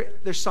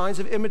 They're signs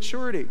of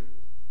immaturity.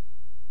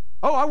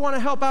 Oh, I want to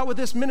help out with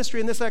this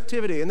ministry and this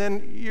activity. And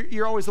then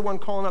you're always the one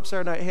calling up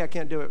Saturday night, hey, I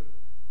can't do it.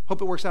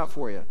 Hope it works out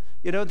for you.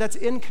 That's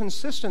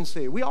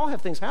inconsistency. We all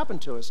have things happen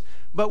to us.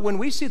 But when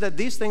we see that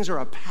these things are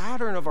a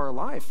pattern of our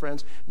life,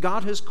 friends,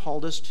 God has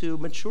called us to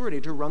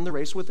maturity, to run the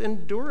race with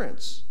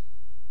endurance.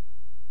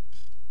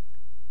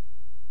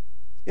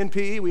 In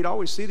PE, we'd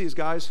always see these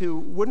guys who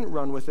wouldn't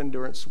run with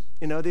endurance.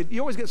 You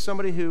always get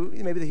somebody who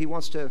maybe he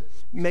wants to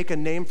make a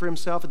name for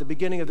himself at the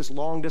beginning of this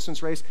long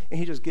distance race, and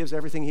he just gives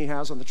everything he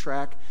has on the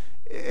track.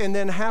 And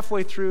then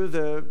halfway through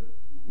the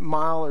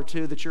mile or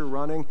two that you're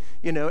running,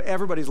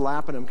 everybody's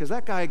lapping him because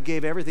that guy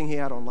gave everything he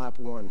had on lap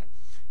 1.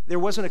 There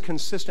wasn't a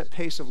consistent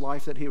pace of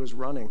life that he was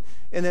running.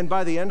 And then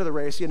by the end of the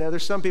race,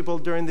 there's some people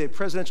during the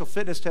presidential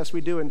fitness test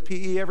we do in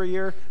PE every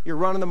year, you're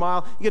running the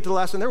mile, you get to the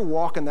last and they're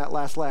walking that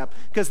last lap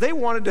because they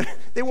wanted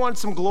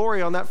some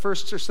glory on that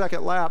first or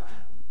second lap,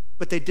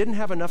 but they didn't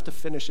have enough to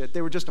finish it.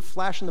 They were just a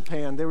flash in the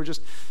pan. They were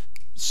just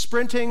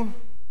sprinting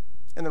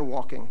and then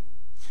walking.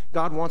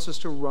 God wants us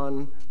to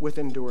run with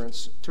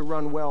endurance, to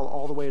run well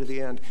all the way to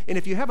the end. And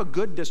if you have a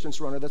good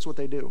distance runner, that's what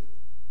they do.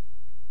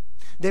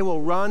 They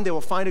will run, they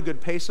will find a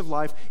good pace of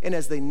life, and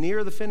as they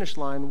near the finish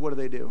line, what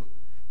do?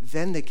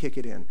 Then they kick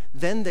it in.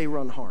 Then they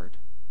run hard.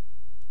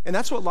 And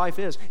that's what life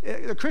is.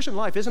 The Christian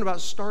life isn't about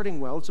starting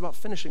well, it's about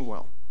finishing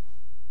well.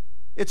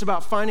 It's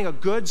about finding a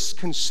good,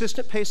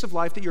 consistent pace of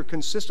life that you're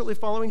consistently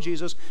following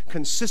Jesus,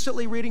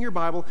 consistently reading your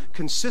Bible,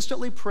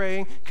 consistently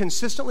praying,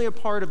 consistently a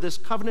part of this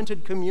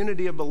covenanted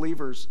community of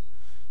believers.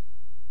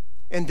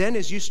 And then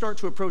as you start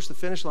to approach the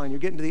finish line, you're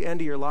getting to the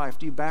end of your life,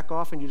 do you back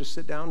off and you just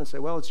sit down and say,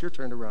 well, it's your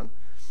turn to run?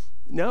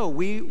 No,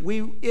 we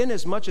in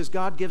as much as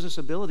God gives us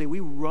ability, we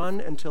run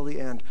until the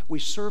end. We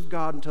serve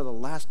God until the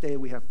last day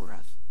we have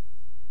breath.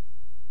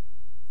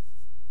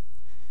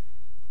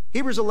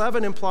 Hebrews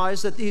 11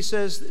 implies that he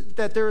says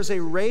that there is a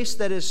race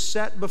that is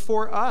set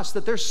before us,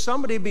 that there's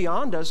somebody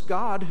beyond us,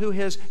 God, who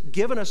has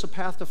given us a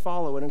path to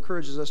follow and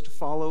encourages us to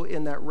follow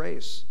in that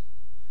race.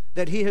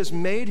 That he has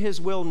made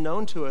his will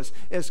known to us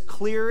as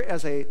clear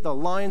as the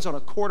lines on a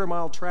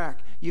quarter-mile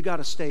track. You got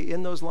to stay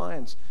in those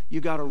lines. You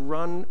got to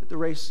run the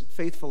race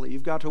faithfully.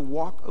 You've got to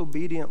walk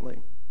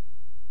obediently.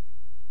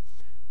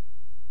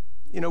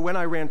 When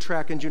I ran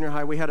track in junior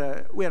high, we had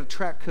a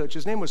track coach.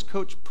 His name was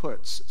Coach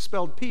Putz,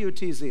 spelled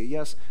P-U-T-Z.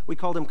 Yes, we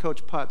called him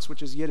Coach Putz,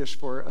 which is Yiddish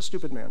for a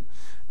stupid man.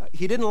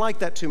 He didn't like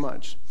that too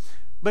much.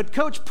 But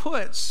Coach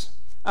Putz,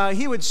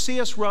 he would see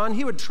us run.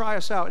 He would try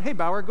us out. Hey,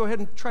 Bauer, go ahead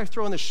and try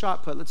throwing this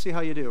shot put. Let's see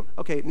how you do.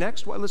 Okay,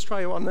 next, let's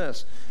try you on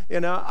this.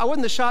 I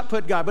wasn't the shot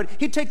put guy, but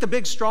he'd take the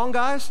big, strong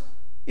guys.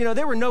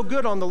 They were no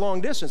good on the long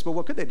distance, but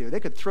what could they do? They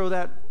could throw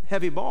that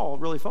heavy ball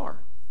really far.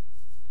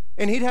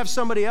 And he'd have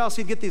somebody else.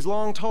 He'd get these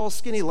long, tall,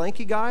 skinny,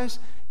 lanky guys,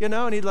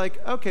 and he'd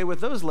okay, with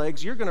those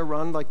legs, you're going to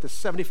run like the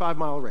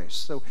 75-mile race.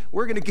 So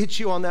we're going to get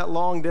you on that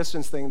long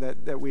distance thing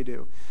that we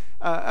do.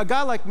 A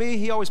guy like me,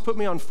 he always put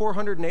me on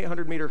 400 and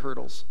 800-meter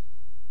hurdles.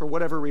 For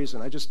whatever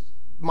reason.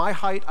 My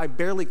height, I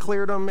barely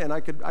cleared them, and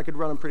I could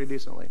run them pretty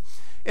decently.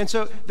 And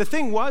so the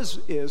thing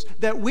is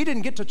that we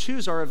didn't get to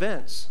choose our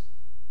events.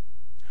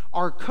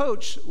 Our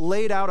coach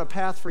laid out a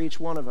path for each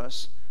one of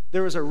us.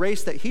 There was a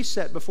race that he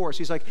set before us.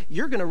 He's like,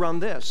 you're going to run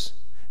this.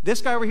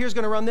 This guy over here is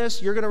going to run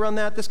this. You're going to run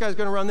that. This guy's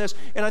going to run this.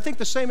 And I think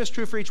the same is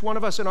true for each one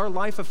of us in our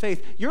life of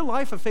faith. Your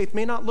life of faith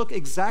may not look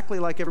exactly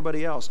like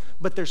everybody else,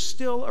 but there's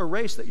still a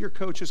race that your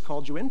coach has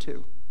called you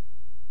into.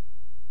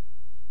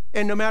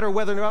 And no matter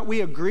whether or not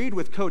we agreed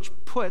with Coach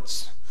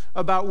Putz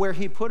about where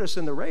he put us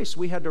in the race,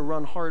 we had to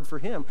run hard for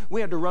him. We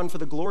had to run for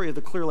the glory of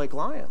the Clear Lake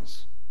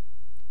Lions.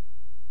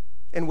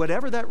 And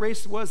whatever that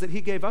race was that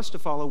he gave us to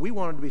follow, we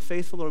wanted to be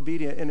faithful,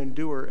 obedient, and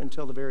endure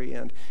until the very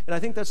end. And I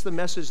think that's the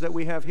message that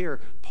we have here.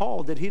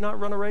 Paul, did he not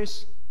run a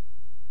race?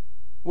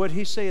 What did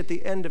he say at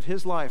the end of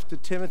his life to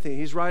Timothy?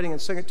 He's writing in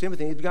 2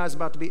 Timothy, the guy's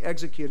about to be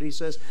executed. He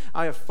says,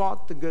 I have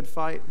fought the good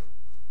fight.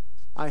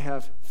 I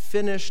have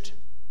finished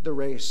the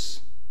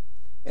race.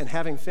 And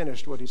having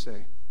finished, what did he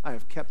say? I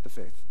have kept the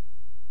faith.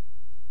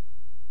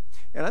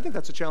 And I think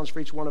that's a challenge for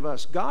each one of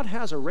us. God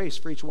has a race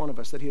for each one of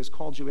us that he has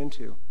called you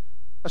into.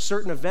 A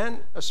certain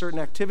event, a certain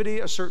activity,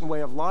 a certain way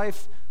of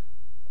life,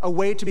 a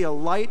way to be a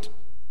light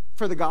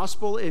for the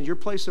gospel in your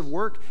place of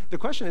work. The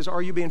question is,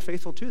 are you being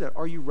faithful to that?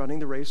 Are you running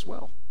the race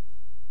well?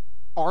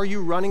 Are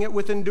you running it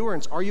with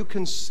endurance? Are you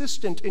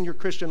consistent in your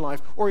Christian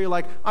life? Or are you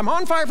like, I'm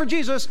on fire for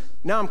Jesus,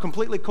 now I'm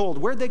completely cold.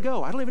 Where'd they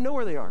go? I don't even know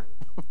where they are.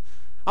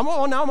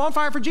 Now I'm on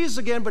fire for Jesus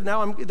again, but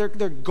now they're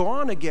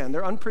gone again.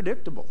 They're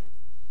unpredictable.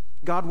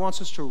 God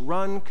wants us to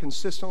run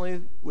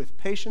consistently with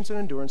patience and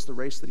endurance the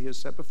race that he has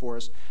set before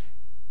us,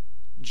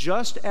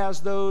 just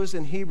as those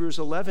in Hebrews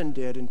 11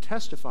 did and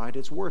testified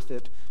it's worth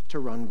it to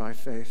run by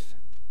faith.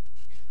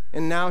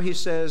 And now he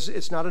says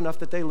it's not enough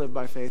that they live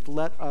by faith.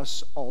 Let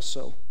us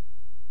also.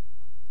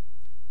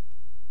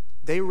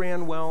 They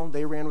ran well.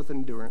 They ran with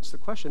endurance. The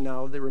question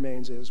now that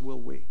remains is,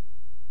 will we?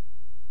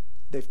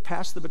 They've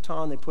passed the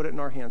baton. They put it in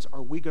our hands.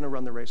 Are we going to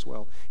run the race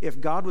well? If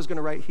God was going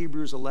to write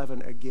Hebrews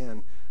 11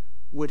 again,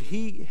 would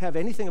he have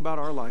anything about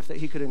our life that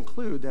he could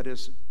include that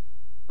is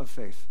of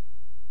faith?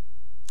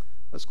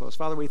 Let's close.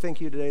 Father, we thank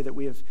you today that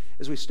we have,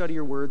 as we study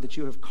your word, that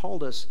you have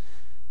called us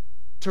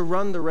to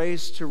run the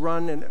race, to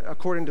run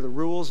according to the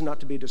rules, not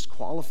to be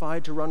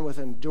disqualified, to run with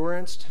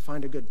endurance, to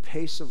find a good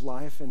pace of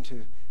life,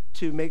 and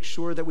to make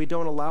sure that we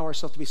don't allow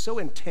ourselves to be so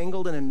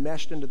entangled and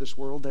enmeshed into this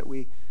world that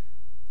we're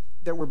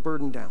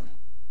burdened down.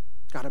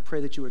 God, I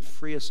pray that you would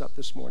free us up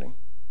this morning,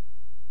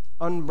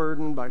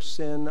 unburdened by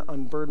sin,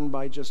 unburdened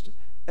by just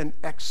an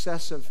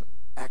excessive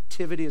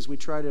activity as we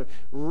try to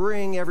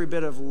wring every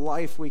bit of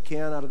life we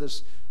can out of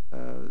this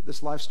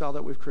lifestyle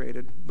that we've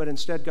created, but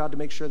instead, God, to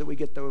make sure that we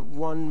get the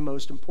one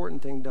most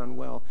important thing done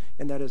well,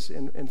 and that is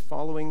in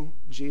following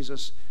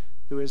Jesus,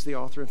 who is the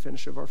author and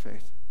finisher of our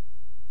faith.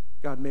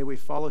 God, may we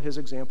follow his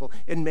example,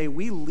 and may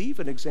we leave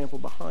an example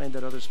behind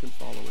that others can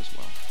follow as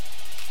well.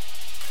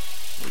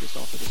 We just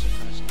offer this in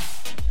Christ's name.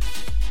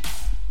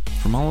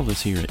 From all of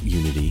us here at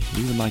Unity,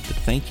 we would like to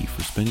thank you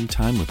for spending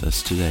time with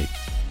us today.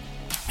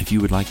 If you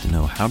would like to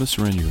know how to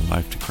surrender your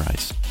life to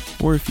Christ,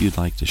 or if you'd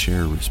like to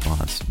share a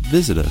response,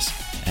 visit us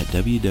at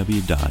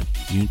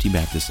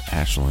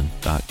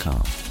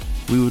www.unitybaptistashland.com.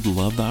 We would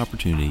love the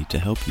opportunity to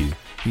help you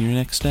in your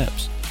next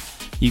steps.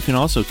 You can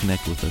also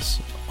connect with us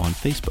on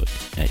Facebook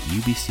at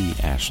UBC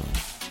Ashland.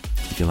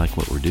 If you like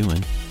what we're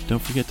doing,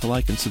 don't forget to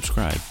like and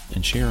subscribe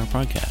and share our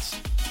podcast.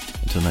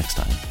 Until next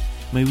time,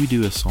 may we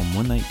do as Psalm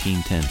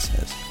 119:10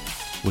 says,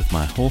 "With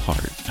my whole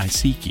heart I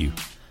seek you.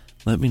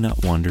 Let me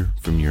not wander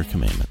from your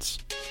commandments."